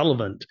even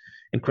relevant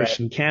in Right.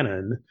 Christian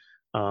canon.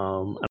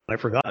 And I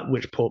forgot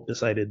which pope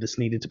decided this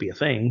needed to be a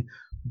thing,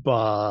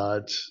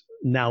 but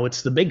now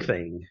it's the big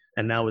thing,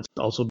 and now it's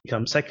also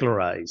become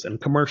secularized and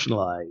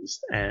commercialized,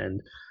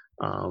 and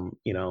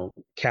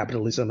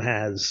capitalism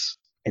has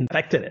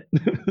infected it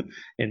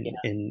in, Yeah.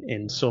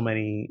 in so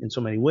many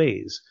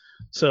ways.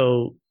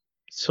 So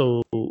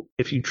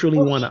if you truly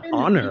Well, want to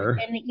honor,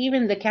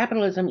 even the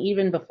capitalism,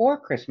 even before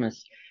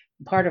Christmas,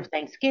 part of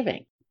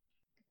Thanksgiving,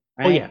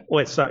 oh right? yeah,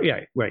 well, yeah,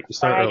 right, you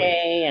start early.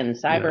 Friday and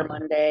Yeah. Cyber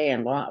Monday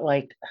and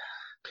like,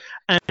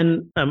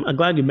 And I'm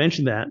glad you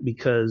mentioned that,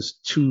 because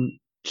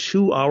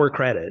to our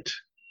credit,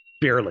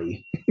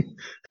 barely,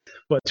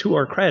 but to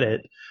our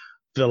credit,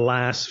 the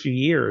last few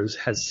years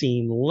has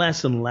seen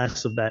less and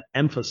less of that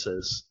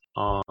emphasis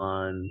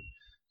on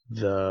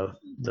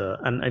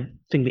and I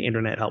think the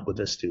internet helped with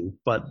this too,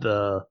 but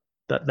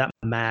that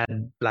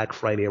mad Black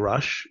Friday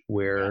rush yeah,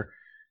 where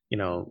you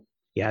know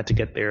you had to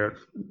get there,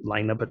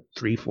 line up at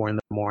 3-4 in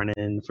the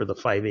morning for the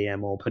 5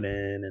 a.m. opening,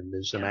 and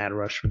there's a yeah, mad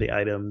rush for the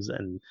items,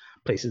 and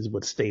places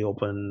would stay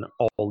open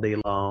all day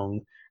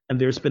long. And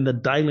there's been the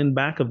dialing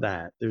back of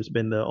that. There's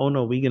been the, oh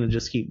no, we're gonna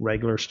just keep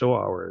regular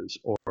store hours,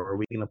 or are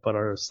we gonna put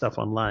our stuff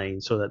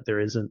online so that there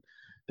isn't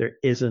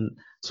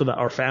so that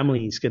our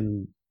families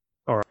can,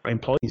 or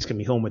employees can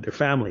be home with their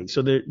families.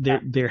 So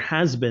there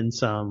has been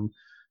some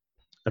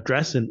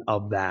addressing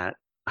of that.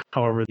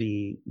 However,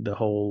 the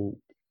whole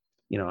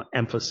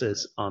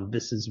emphasis on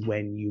this is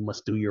when you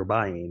must do your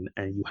buying,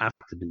 and you have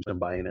to do some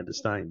buying at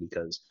this time,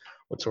 because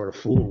what sort of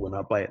fool will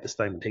not buy at this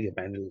time and take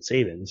advantage of the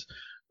savings?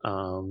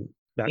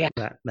 That yeah.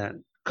 that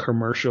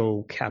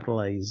commercial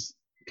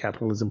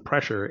capitalism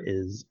pressure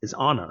is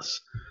on us,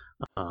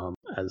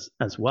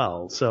 as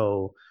well.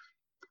 So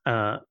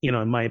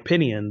in my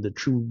opinion, the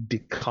true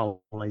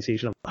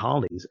decolonization of the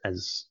holidays,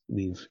 as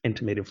we've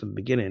intimated from the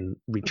beginning,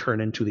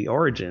 returning to the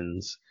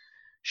origins,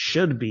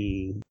 should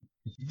be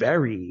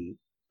very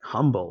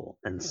humble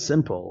and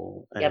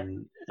simple Yep.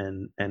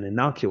 and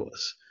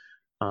innocuous.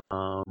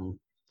 Um,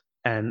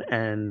 and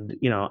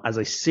as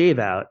I say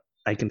that,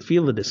 I can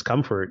feel the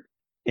discomfort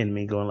in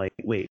me going like,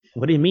 wait,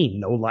 what do you mean?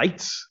 No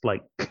lights?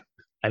 Like,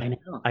 I I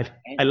know. I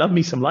I love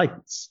me some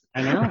lights.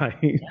 I know. Right?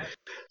 Yeah.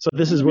 So What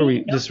do you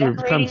mean? No this is where we've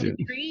come decorating to.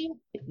 the tree?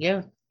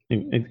 Yeah.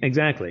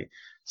 Exactly.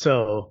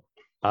 So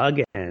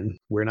again,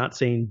 we're not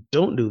saying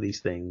don't do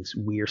these things.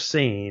 We are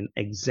saying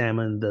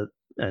examine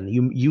and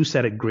you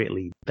said it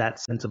greatly, that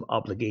sense of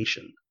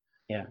obligation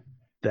Yeah.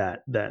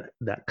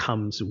 that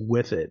comes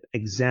with it.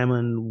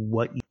 Examine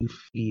what you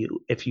feel,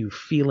 if you're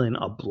feeling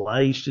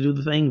obliged to do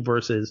the thing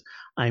versus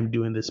I'm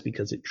doing this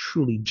because it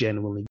truly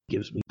genuinely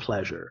gives me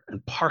pleasure,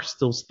 and parse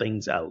those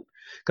things out.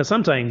 Because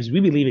sometimes we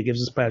believe it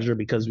gives us pleasure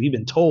because we've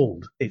been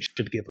told it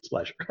should give us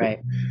pleasure. Right.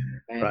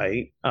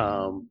 Right.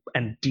 Right?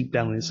 And deep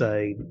down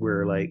inside,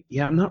 we're like,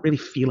 yeah, I'm not really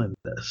feeling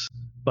this,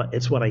 but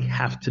it's what I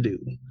have to do.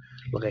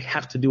 Like I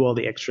have to do all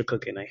the extra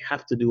cooking. I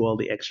have to do all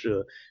the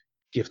extra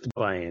gift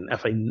buying.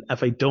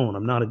 If I don't,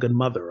 I'm not a good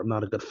mother. I'm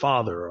not a good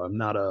father. Or I'm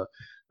not a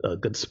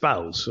good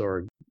spouse,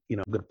 or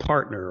good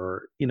partner,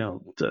 or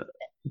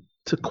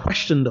to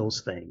question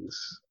those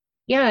things.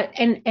 Yeah,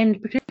 and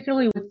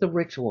particularly with the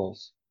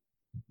rituals,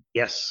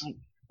 Yes.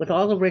 with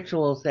all the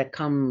rituals that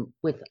come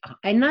with,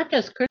 and not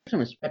just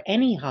Christmas, but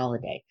any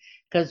holiday,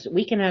 because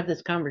we can have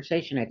this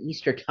conversation at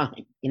Easter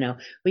time.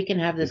 We can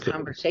have this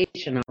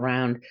conversation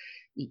around,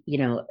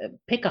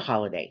 pick a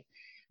holiday.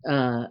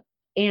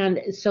 And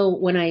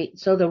so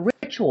so the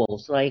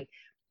rituals, like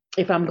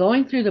if I'm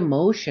going through the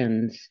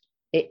motions,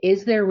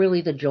 is there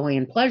really the joy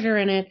and pleasure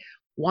in it?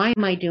 Why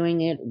am I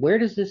doing it? Where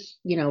does this,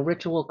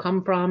 ritual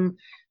come from?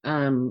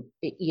 And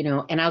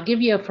I'll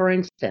give you a for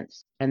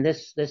instance, and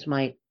this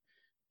might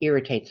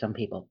irritate some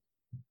people,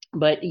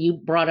 but you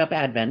brought up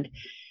Advent.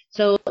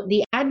 So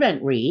the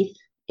Advent wreath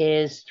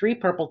is 3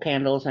 purple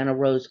candles and a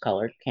rose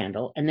colored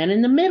candle. And then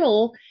in the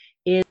middle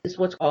is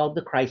what's called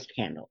the Christ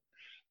candle.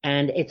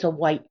 And it's a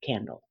white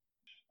candle.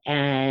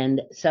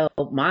 And so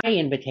my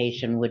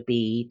invitation would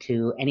be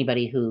to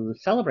anybody who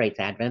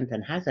celebrates Advent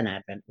and has an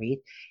Advent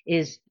wreath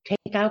is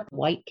take out the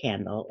white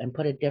candle and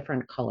put a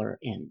different color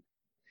in.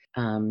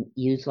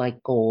 Use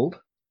like gold,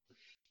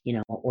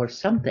 or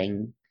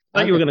something. I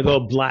thought you were going to go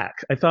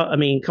black. I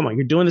mean, come on,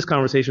 you're doing this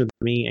conversation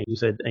with me and you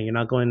said, and you're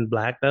not going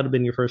black. That would have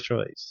been your first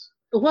choice.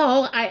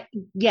 Well,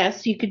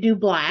 yes, you could do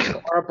black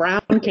or a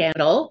brown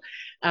candle.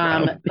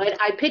 But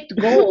I picked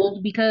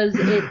gold because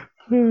it,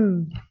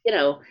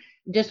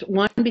 just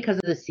one, because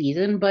of the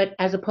season, but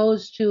as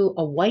opposed to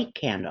a white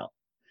candle,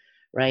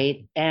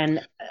 right? And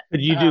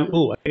Could you do?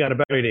 Oh, I got a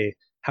better idea.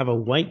 Have a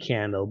white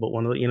candle, but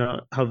one of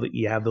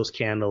you have those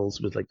candles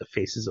with like the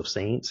faces of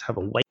saints. Have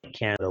a white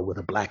candle with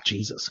a black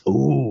Jesus.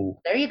 Ooh,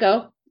 there you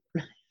go.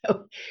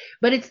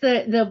 But it's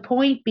the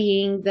point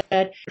being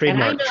that, trademark,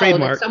 and I know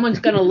trademark. that someone's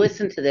going to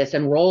listen to this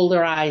and roll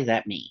their eyes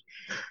at me.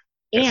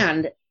 Yes.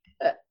 And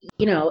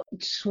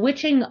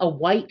switching a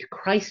white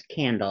Christ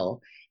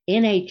candle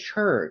in a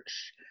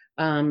church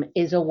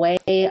is a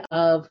way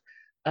of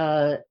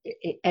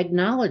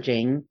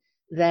acknowledging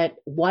that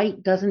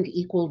white doesn't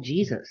equal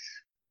Jesus.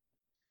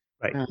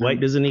 Right. White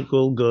doesn't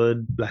equal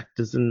good, black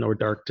doesn't, or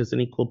dark doesn't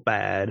equal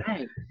bad.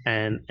 Right.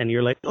 And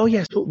you're like, oh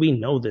yes, but we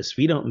know this.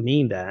 We don't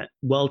mean that.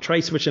 Well, try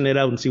switching it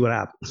out and see what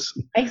happens.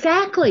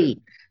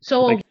 Exactly.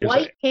 So like a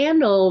white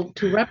candle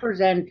to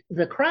represent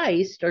the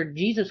Christ or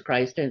Jesus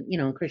Christ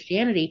and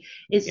Christianity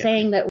is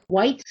saying that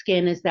white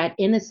skin is that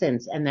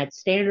innocence and that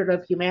standard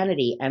of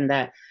humanity and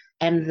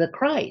the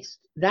Christ.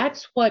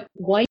 That's what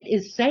white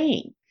is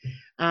saying.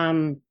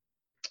 And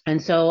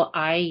so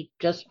I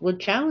just would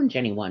challenge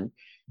anyone,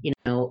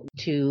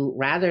 to,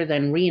 rather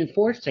than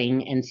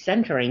reinforcing and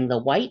centering the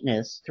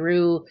whiteness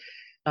through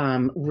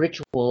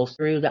rituals,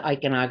 through the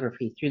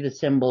iconography, through the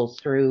symbols,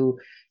 through,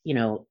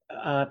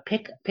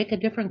 pick a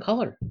different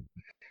color.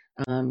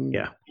 And,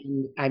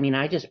 I mean,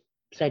 I just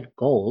said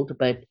gold,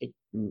 but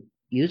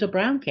use a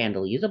brown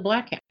candle, use a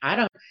black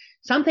candle.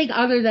 Something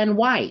other than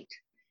white.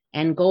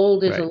 And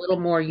gold is a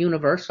little more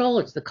universal.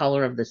 It's the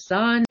color of the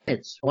sun.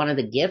 It's one of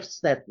the gifts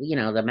that,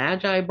 the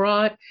Magi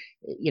brought.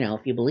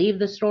 If you believe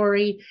the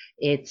story,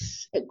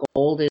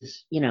 gold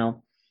is,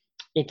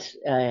 it's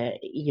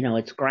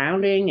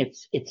grounding.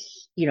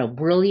 It's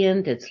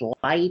brilliant. It's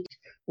light,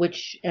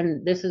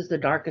 and this is the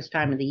darkest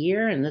time of the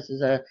year. And this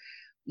is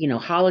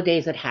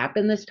holidays that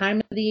happen this time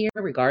of the year,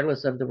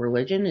 regardless of the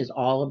religion, is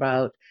all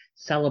about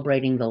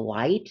celebrating the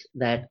light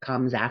that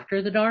comes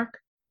after the dark.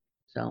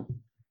 So.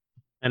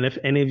 And if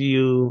any of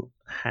you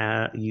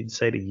you'd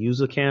say to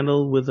use a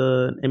candle with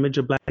an image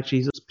of Black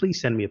Jesus, please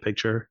send me a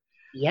picture.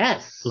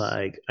 Yes.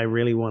 Like, I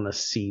really want to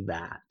see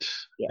that.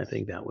 Yes. I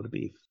think that would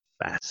be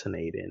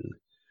fascinating.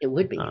 It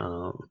would be.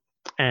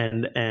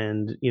 And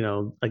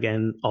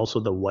again, also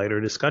the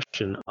wider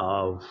discussion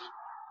of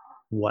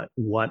what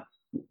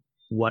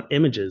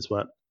images,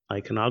 what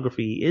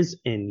iconography is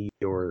in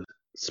your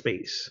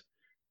space.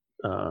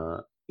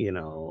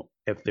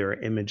 If there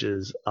are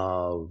images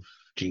of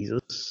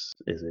Jesus,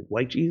 is it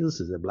white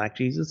Jesus? Is it black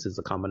Jesus? Is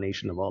it a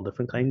combination of all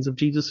different kinds of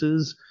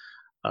Jesuses?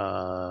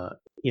 And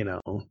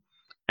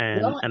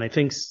I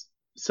think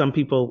some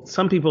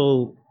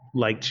people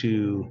like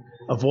to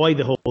avoid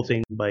the whole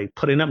thing by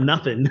putting up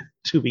nothing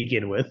to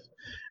begin with.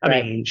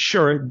 I mean,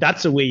 sure,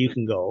 that's a way you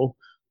can go,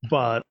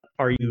 but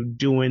are you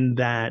doing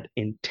that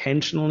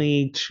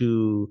intentionally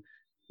to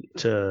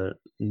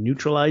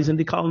neutralize and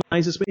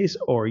decolonize the space,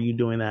 or are you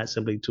doing that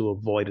simply to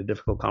avoid a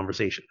difficult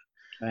conversation?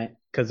 Right.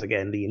 Because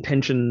again, the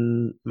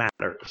intention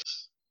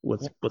matters.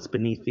 What's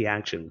beneath the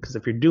action? Because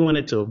if you're doing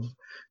it to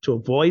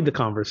avoid the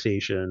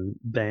conversation,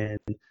 then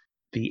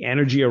the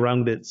energy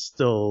around it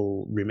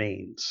still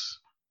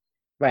remains.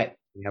 Right.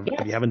 You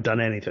haven't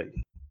done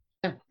anything.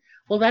 Yeah.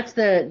 Well, that's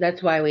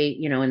why we,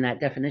 in that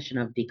definition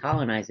of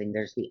decolonizing,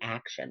 there's the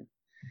action.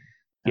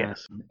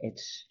 Yes.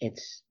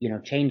 It's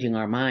changing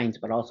our minds,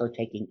 but also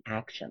taking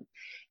action,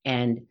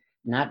 and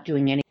not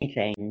doing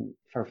anything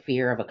for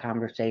fear of a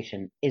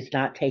conversation is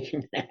not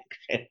taking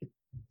action.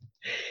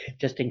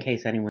 Just in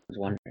case anyone's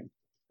wondering.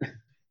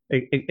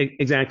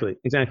 Exactly.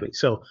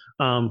 So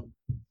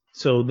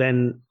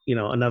then,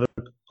 another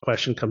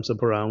question comes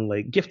up around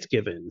like gift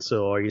giving.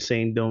 So are you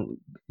saying don't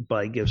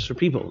buy gifts for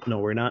people? No,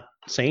 we're not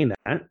saying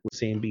that. We're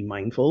saying be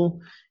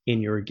mindful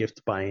in your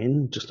gift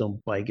buying. Just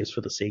don't buy gifts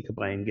for the sake of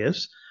buying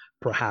gifts.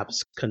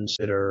 Perhaps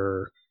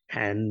consider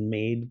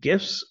handmade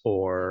gifts,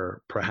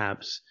 or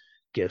perhaps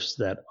gifts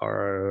that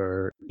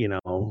are,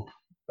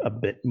 a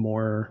bit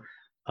more,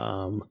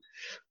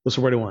 what's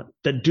the word I want?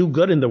 That do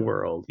good in the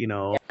world.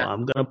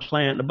 I'm going to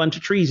plant a bunch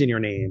of trees in your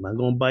name. I'm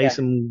going to buy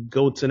some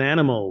goats and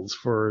animals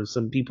for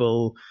some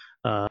people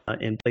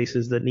in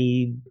places that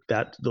need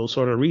those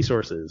sort of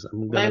resources.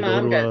 My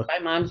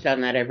mom's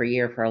done that every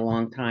year for a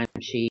long time.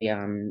 She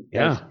does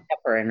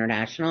Pepper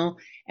International,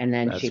 and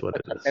then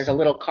there's a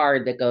little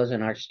card that goes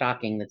in our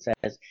stocking that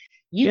says,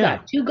 "You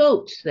got 2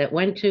 goats that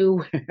went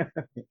to,"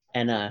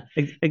 and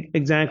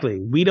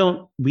exactly. We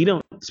don't,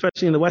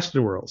 especially in the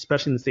Western world,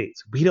 especially in the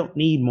States, we don't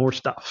need more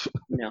stuff.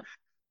 No.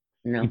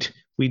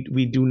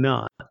 We do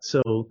not.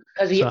 So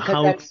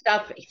that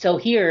stuff. So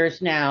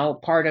here's now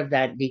part of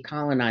that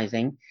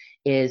decolonizing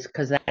is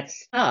because that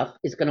stuff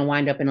is going to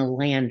wind up in a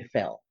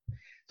landfill.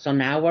 So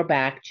now we're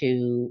back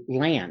to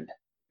land.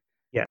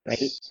 Yes. Right.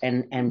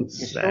 And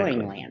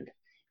destroying land.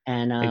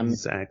 And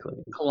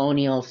exactly.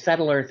 Colonial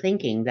settler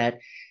thinking that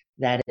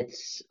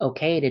it's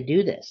okay to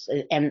do this.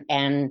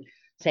 And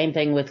same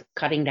thing with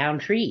cutting down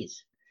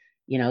trees.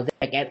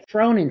 They get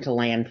thrown into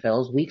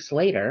landfills weeks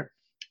later.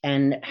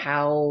 And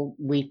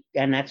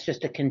that's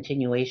just a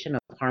continuation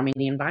of harming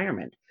the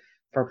environment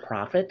for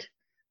profit,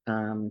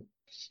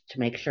 to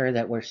make sure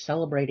that we're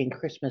celebrating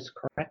Christmas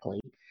correctly.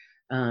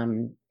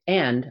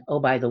 And, oh,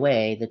 by the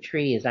way, the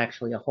tree is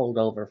actually a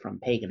holdover from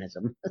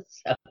paganism.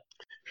 So,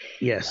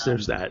 yes,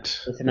 there's that.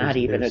 It's not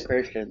even a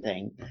Christian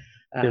thing.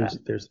 There's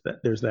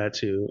that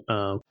too.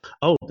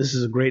 This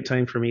is a great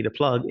time for me to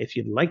plug. If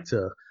you'd like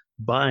to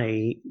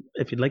buy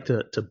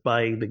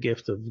the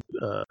gift of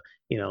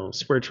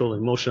spiritual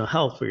and emotional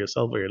health for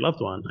yourself or your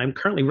loved one, I'm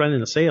currently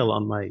running a sale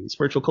on my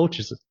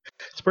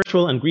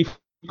spiritual and grief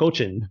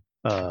coaching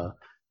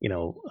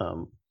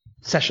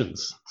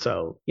sessions.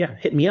 So yeah,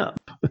 hit me up.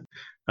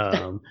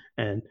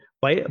 And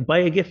buy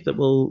a gift that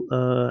will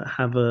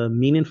have a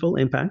meaningful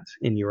impact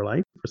in your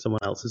life or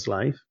someone else's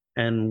life,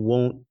 and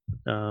won't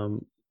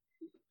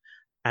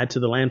add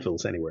to the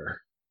landfills anywhere.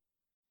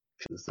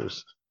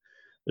 Because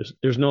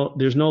there's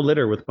no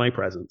litter with my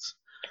presence.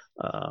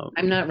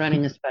 I'm not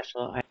running a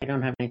special. I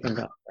don't have anything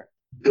to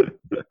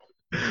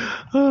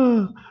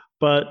offer.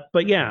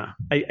 But yeah,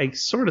 I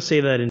sort of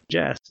say that in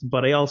jest,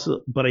 but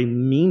I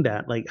mean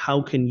that, like,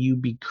 how can you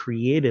be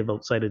creative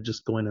outside of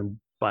just going and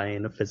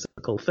buying a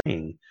physical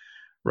thing,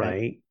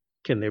 right?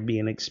 Can there be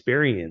an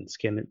experience?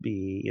 Can it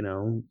be,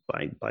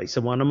 buy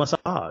someone a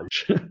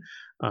massage,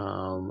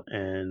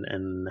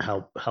 and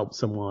help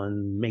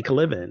someone make a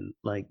living?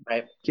 Like,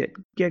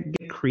 get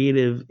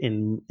creative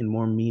in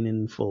more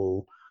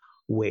meaningful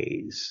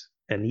ways.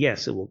 And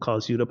yes, it will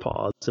cause you to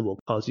pause. It will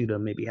cause you to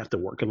maybe have to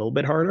work a little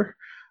bit harder.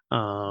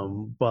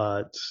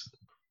 But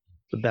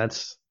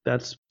that's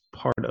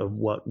part of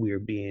what we're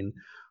being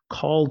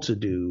called to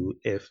do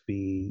if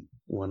we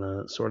want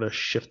to sort of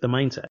shift the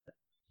mindset.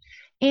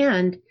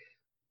 And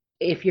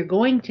if you're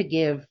going to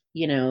give,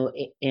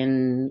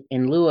 in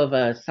lieu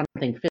of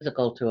something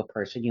physical to a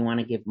person, you want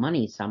to give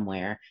money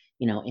somewhere,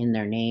 in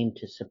their name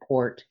to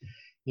support,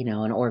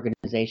 an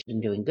organization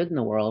doing good in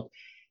the world,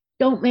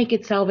 don't make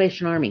it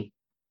Salvation Army.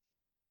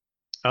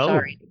 Oh,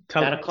 sorry,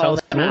 tell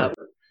us more. Out.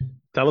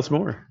 Tell us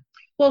more.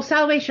 Well,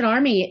 Salvation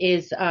Army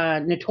is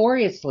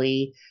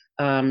notoriously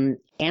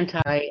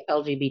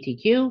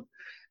anti-LGBTQ.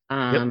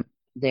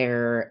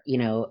 They're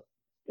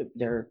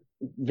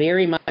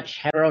very much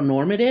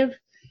heteronormative.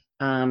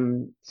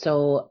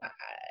 So,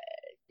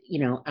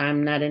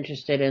 I'm not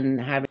interested in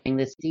having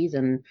this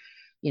season,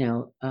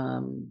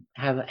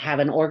 have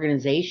an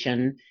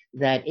organization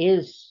that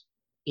is,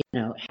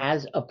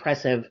 has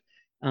oppressive,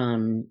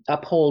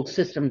 uphold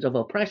systems of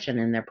oppression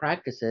in their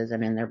practices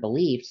and in their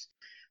beliefs.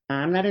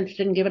 I'm not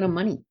interested in giving them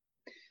money.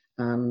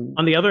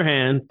 On the other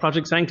hand,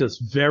 Project Sanctus,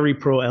 very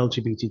pro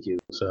LGBTQ.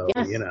 So,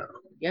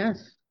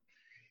 Yes.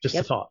 Just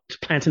a thought,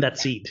 planting that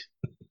seed.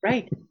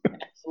 Right.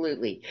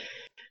 Absolutely.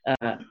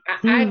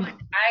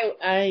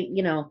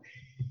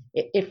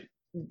 If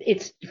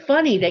it's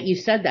funny that you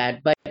said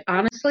that, but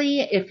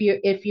honestly, if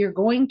you're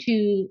going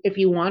to if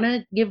you want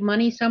to give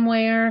money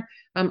somewhere,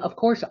 of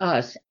course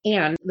us.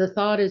 And the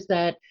thought is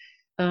that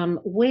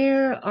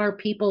where are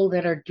people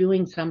that are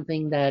doing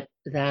something that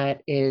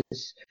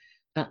is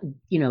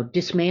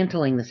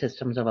dismantling the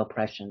systems of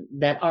oppression,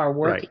 that are Right.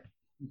 working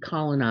to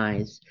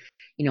colonize,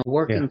 Yeah.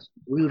 working to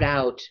root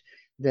out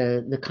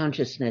the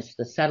consciousness,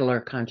 the settler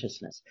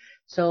consciousness.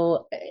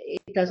 So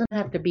it doesn't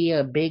have to be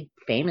a big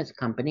famous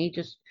company.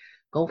 Just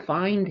go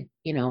find,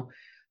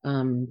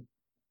 um,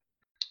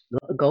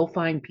 go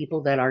find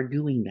people that are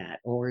doing that,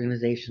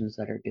 organizations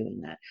that are doing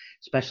that,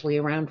 especially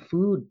around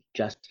food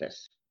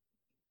justice,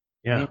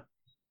 Yeah.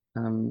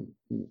 right?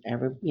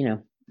 Every,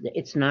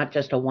 it's not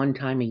just a one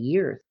time a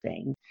year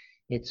thing.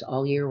 It's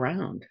all year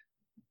round.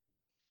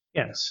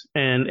 Yes.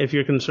 And if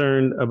you're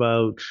concerned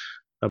about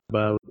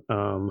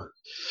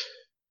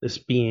this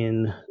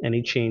being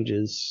any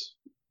changes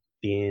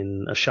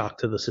being a shock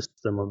to the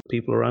system of the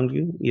people around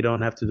you, you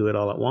don't have to do it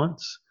all at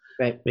once.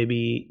 Right.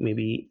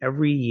 Maybe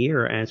every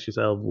year ask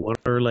yourself, what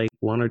are like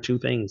one or two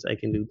things I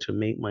can do to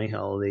make my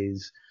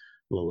holidays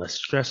a little less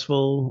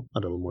stressful, a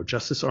little more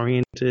justice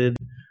oriented,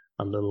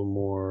 a little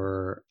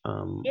more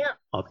Yeah.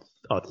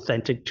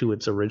 authentic to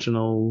its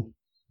original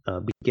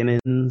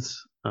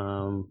beginnings,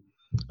 a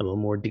little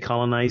more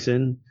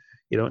decolonizing.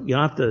 You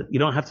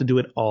don't have to do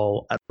it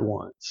all at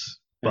once,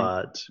 Right.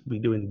 but we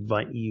do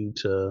invite you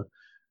to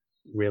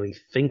really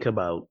think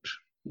about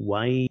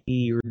why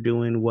you're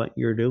doing what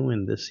you're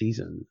doing this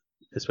season,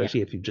 Yeah.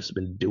 especially if you've just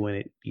been doing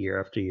it year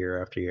after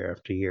year after year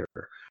after year.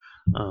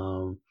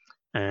 Um,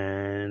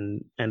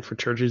 and for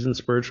churches and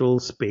spiritual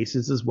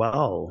spaces as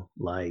well,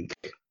 like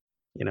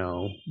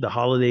the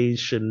holidays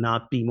should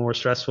not be more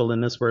stressful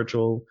in a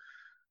spiritual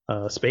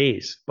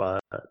space,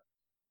 but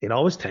it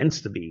always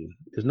tends to be.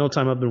 There's no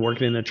time I've been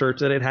working in a church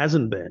that it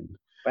hasn't been.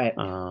 Right.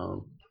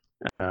 Um,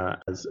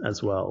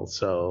 as well.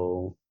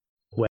 So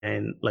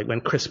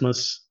when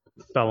Christmas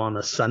fell on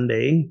a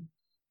Sunday,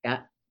 Yeah.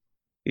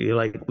 you're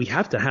like, we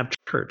have to have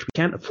church. We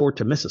can't afford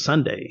to miss a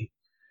Sunday,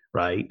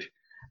 right?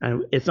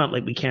 And it's not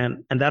like we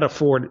can't. And that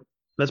afford.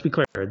 Let's be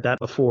clear. That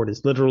afford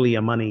is literally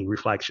a money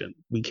reflection.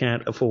 We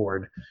can't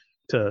afford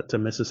to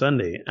miss a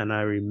Sunday. And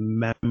I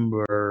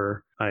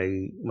remember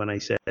when I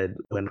said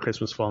when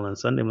Christmas fall on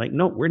Sunday, I'm like,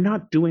 no, we're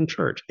not doing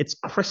church. It's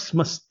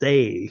Christmas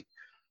Day.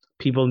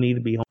 People need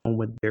to be home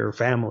with their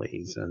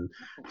families. And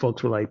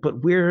folks were like,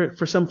 but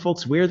for some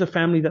folks, we're the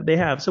family that they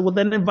have. So, well,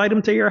 then invite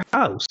them to your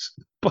house.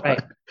 Right.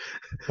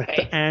 But Right.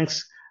 to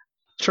ask,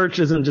 church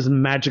doesn't just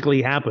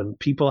magically happen.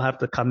 People have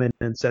to come in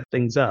and set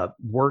things up.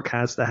 Work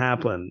has to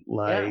happen.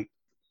 Yeah.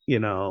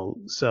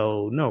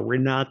 So no, we're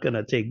not going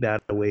to take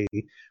that away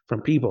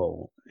from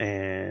people.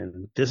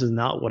 And this is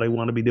not what I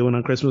want to be doing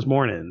on Christmas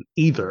morning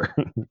either.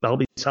 That'll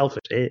be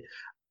selfish.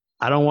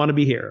 I don't want to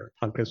be here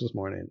on Christmas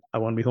morning. I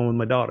want to be home with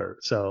my daughter.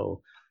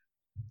 So,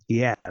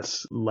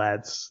 yes,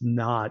 let's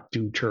not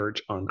do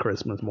church on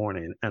Christmas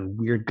morning and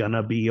we're going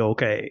to be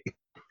okay.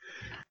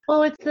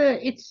 Well,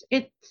 it's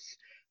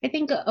I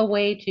think a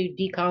way to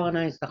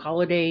decolonize the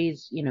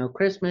holidays,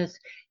 Christmas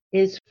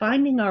is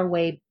finding our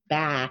way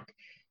back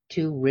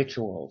to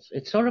rituals.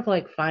 It's sort of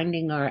like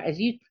finding as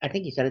I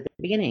think you said at the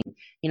beginning,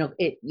 you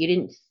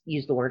didn't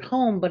use the word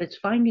home, but it's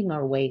finding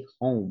our way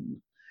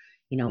home,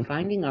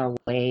 finding our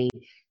way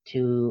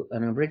to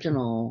an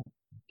original,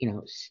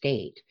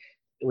 state,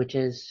 which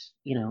is,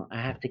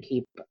 I have to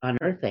keep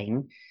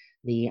unearthing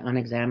the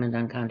unexamined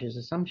unconscious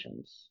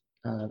assumptions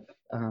of,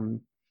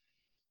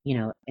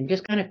 and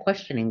just kind of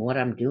questioning what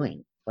I'm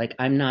doing. Like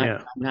Yeah, I'm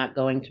not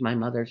going to my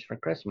mother's for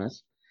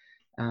Christmas.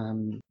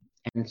 Um,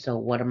 and so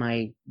what am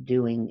I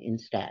doing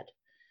instead?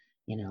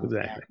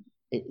 exactly.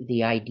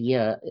 The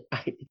idea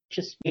it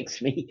just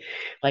makes me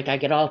like I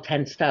get all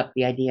tensed up.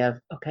 The idea of,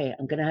 okay,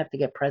 I'm gonna have to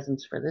get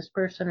presents for this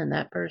person and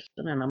that person,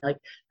 and I'm like,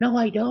 no,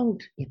 I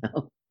don't.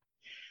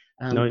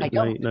 No, I no,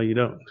 don't. no, you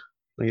don't.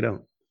 No, you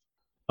don't.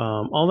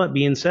 All that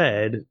being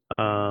said,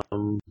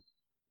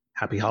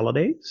 happy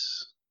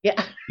holidays.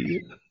 Yeah,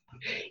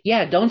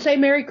 yeah. Don't say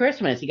Merry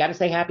Christmas. You got to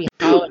say Happy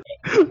Holiday.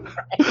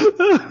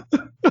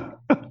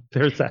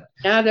 There's that.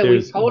 Now that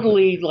we've There's,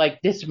 totally like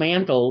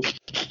dismantled.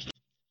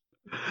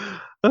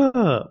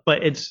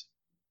 but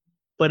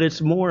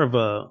it's more of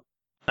a.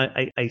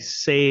 I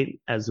say it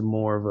as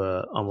more of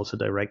a almost a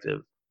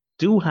directive.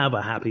 Do have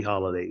a happy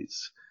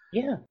holidays.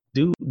 Yeah,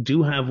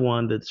 Do have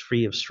one that's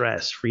free of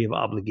stress, free of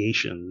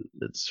obligation,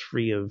 that's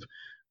free of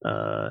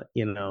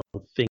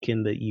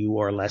thinking that you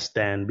are less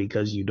than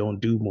because you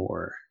don't do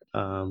more.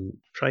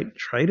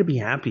 Try to be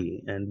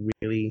happy and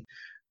really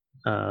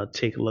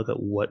take a look at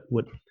what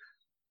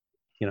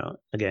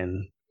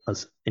again,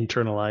 us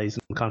internalized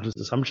and conscious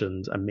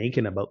assumptions I'm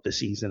making about the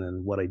season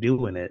and what I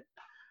do in it.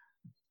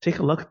 Take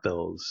a look at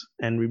those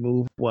and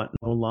remove what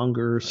no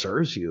longer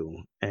serves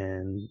you,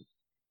 and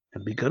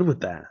be good with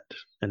that,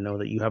 and know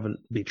that you haven't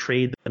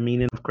betrayed the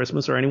meaning of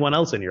Christmas or anyone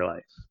else in your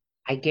life.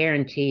 I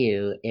guarantee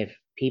you, if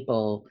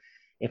people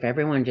if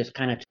everyone just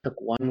kind of took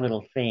one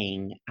little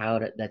thing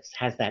out that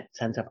has that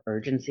sense of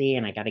urgency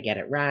and I got to get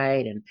it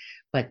right,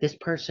 but this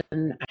person,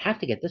 I have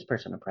to get this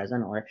person a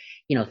present, or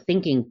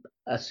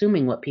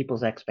assuming what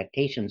people's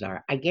expectations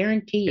are, I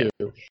guarantee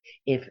you,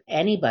 if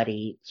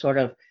anybody sort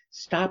of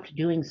stopped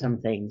doing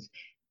some things,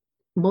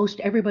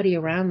 most everybody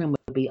around them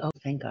would be, oh,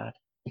 thank God.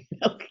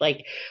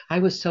 Like, I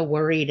was so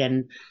worried,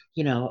 and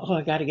oh,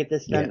 I got to get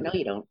this done. Yeah. No,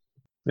 you don't.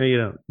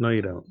 No,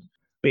 you don't.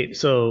 Wait,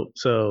 so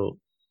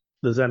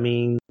does that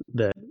mean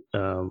that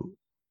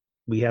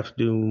we have to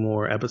do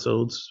more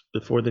episodes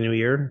before the new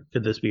year?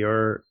 Could this be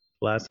our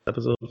last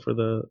episode for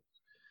the?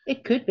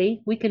 It could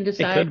be. We can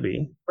decide. It could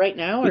be right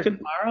now or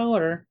tomorrow,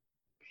 or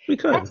we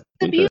could. That's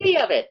the beauty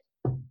of it.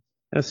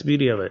 That's the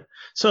beauty of it.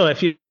 So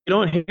if you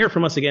don't hear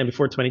from us again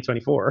before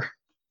 2024,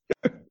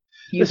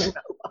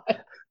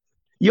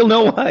 you'll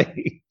know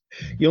why.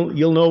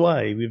 You'll know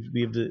why.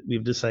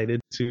 We've decided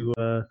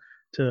to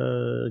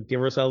give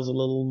ourselves a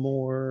little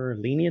more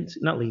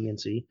not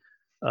leniency.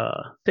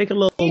 Take a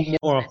little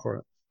more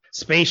for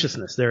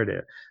spaciousness. There it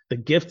is. The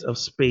gift of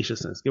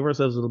spaciousness. Give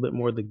ourselves a little bit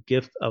more the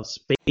gift of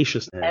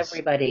spaciousness.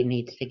 Everybody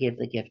needs to give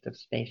the gift of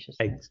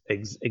spaciousness.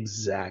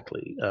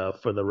 Exactly.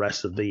 For the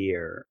rest of the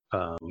year.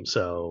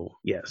 So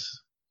yes,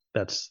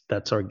 that's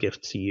our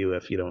gift to you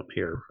if you don't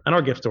hear, and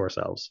our gift to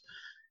ourselves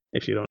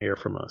if you don't hear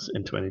from us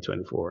in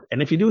 2024.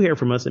 And if you do hear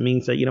from us, it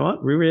means that, you know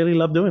what, we really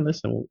love doing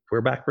this and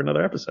we're back for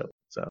another episode.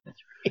 So that's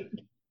right.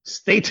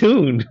 Stay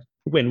tuned.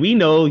 When we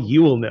know,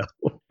 you will know.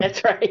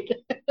 That's right.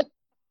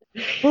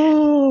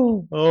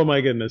 Oh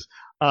my goodness.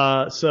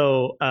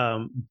 So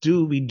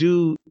we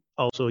do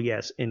also,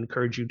 yes,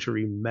 encourage you to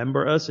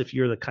remember us. If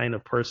you're the kind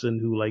of person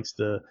who likes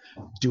to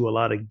do a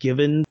lot of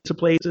giving to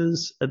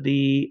places at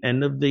the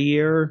end of the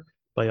year,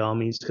 by all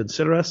means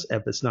consider us.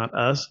 If it's not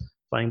us,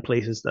 find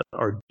places that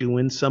are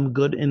doing some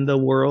good in the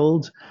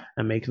world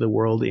and make the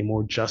world a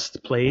more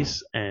just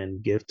place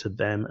and give to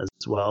them as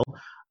well.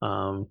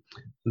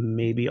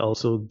 Maybe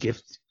also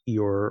gift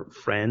your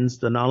friends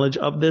the knowledge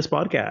of this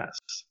podcast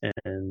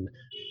and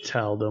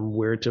tell them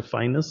where to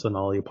find us on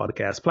all your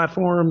podcast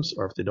platforms,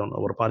 or if they don't know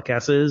what a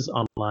podcast is,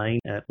 online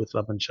at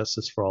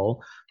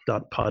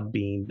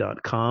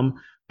withloveandjusticeforall.podbean.com.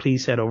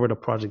 Please head over to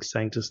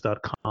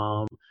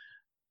projectscientist.com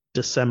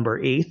December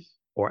 8th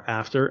or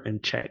after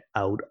and check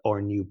out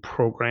our new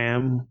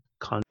program,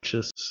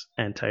 Conscious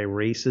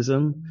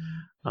Anti-Racism.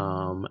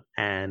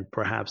 And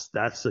perhaps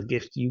that's a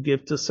gift you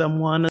give to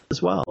someone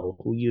as well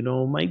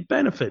who might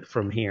benefit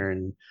from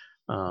hearing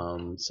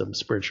some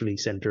spiritually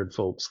centered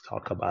folks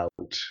talk about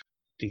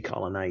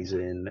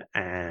decolonizing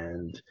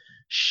and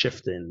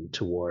shifting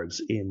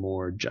towards a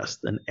more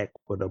just and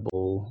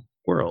equitable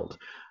world.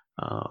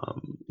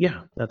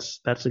 That's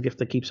a gift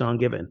that keeps on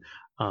giving.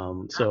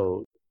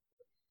 So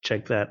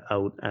check that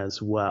out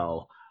as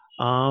well.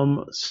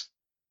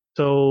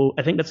 So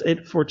I think that's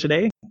it for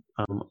today.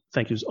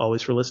 Thank you as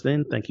always for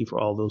listening. Thank you for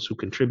all those who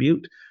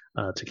contribute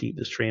to keep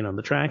this train on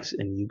the tracks,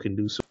 and you can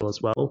do so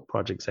as well.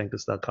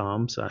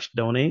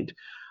 projectsanctus.com/donate.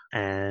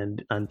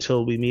 And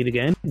until we meet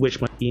again, which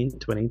might be in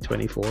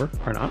 2024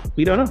 or not,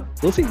 we don't know.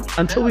 We'll see.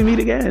 Until we meet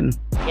again.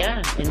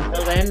 Yeah.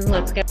 Until then,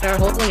 let's get our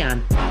holy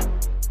on.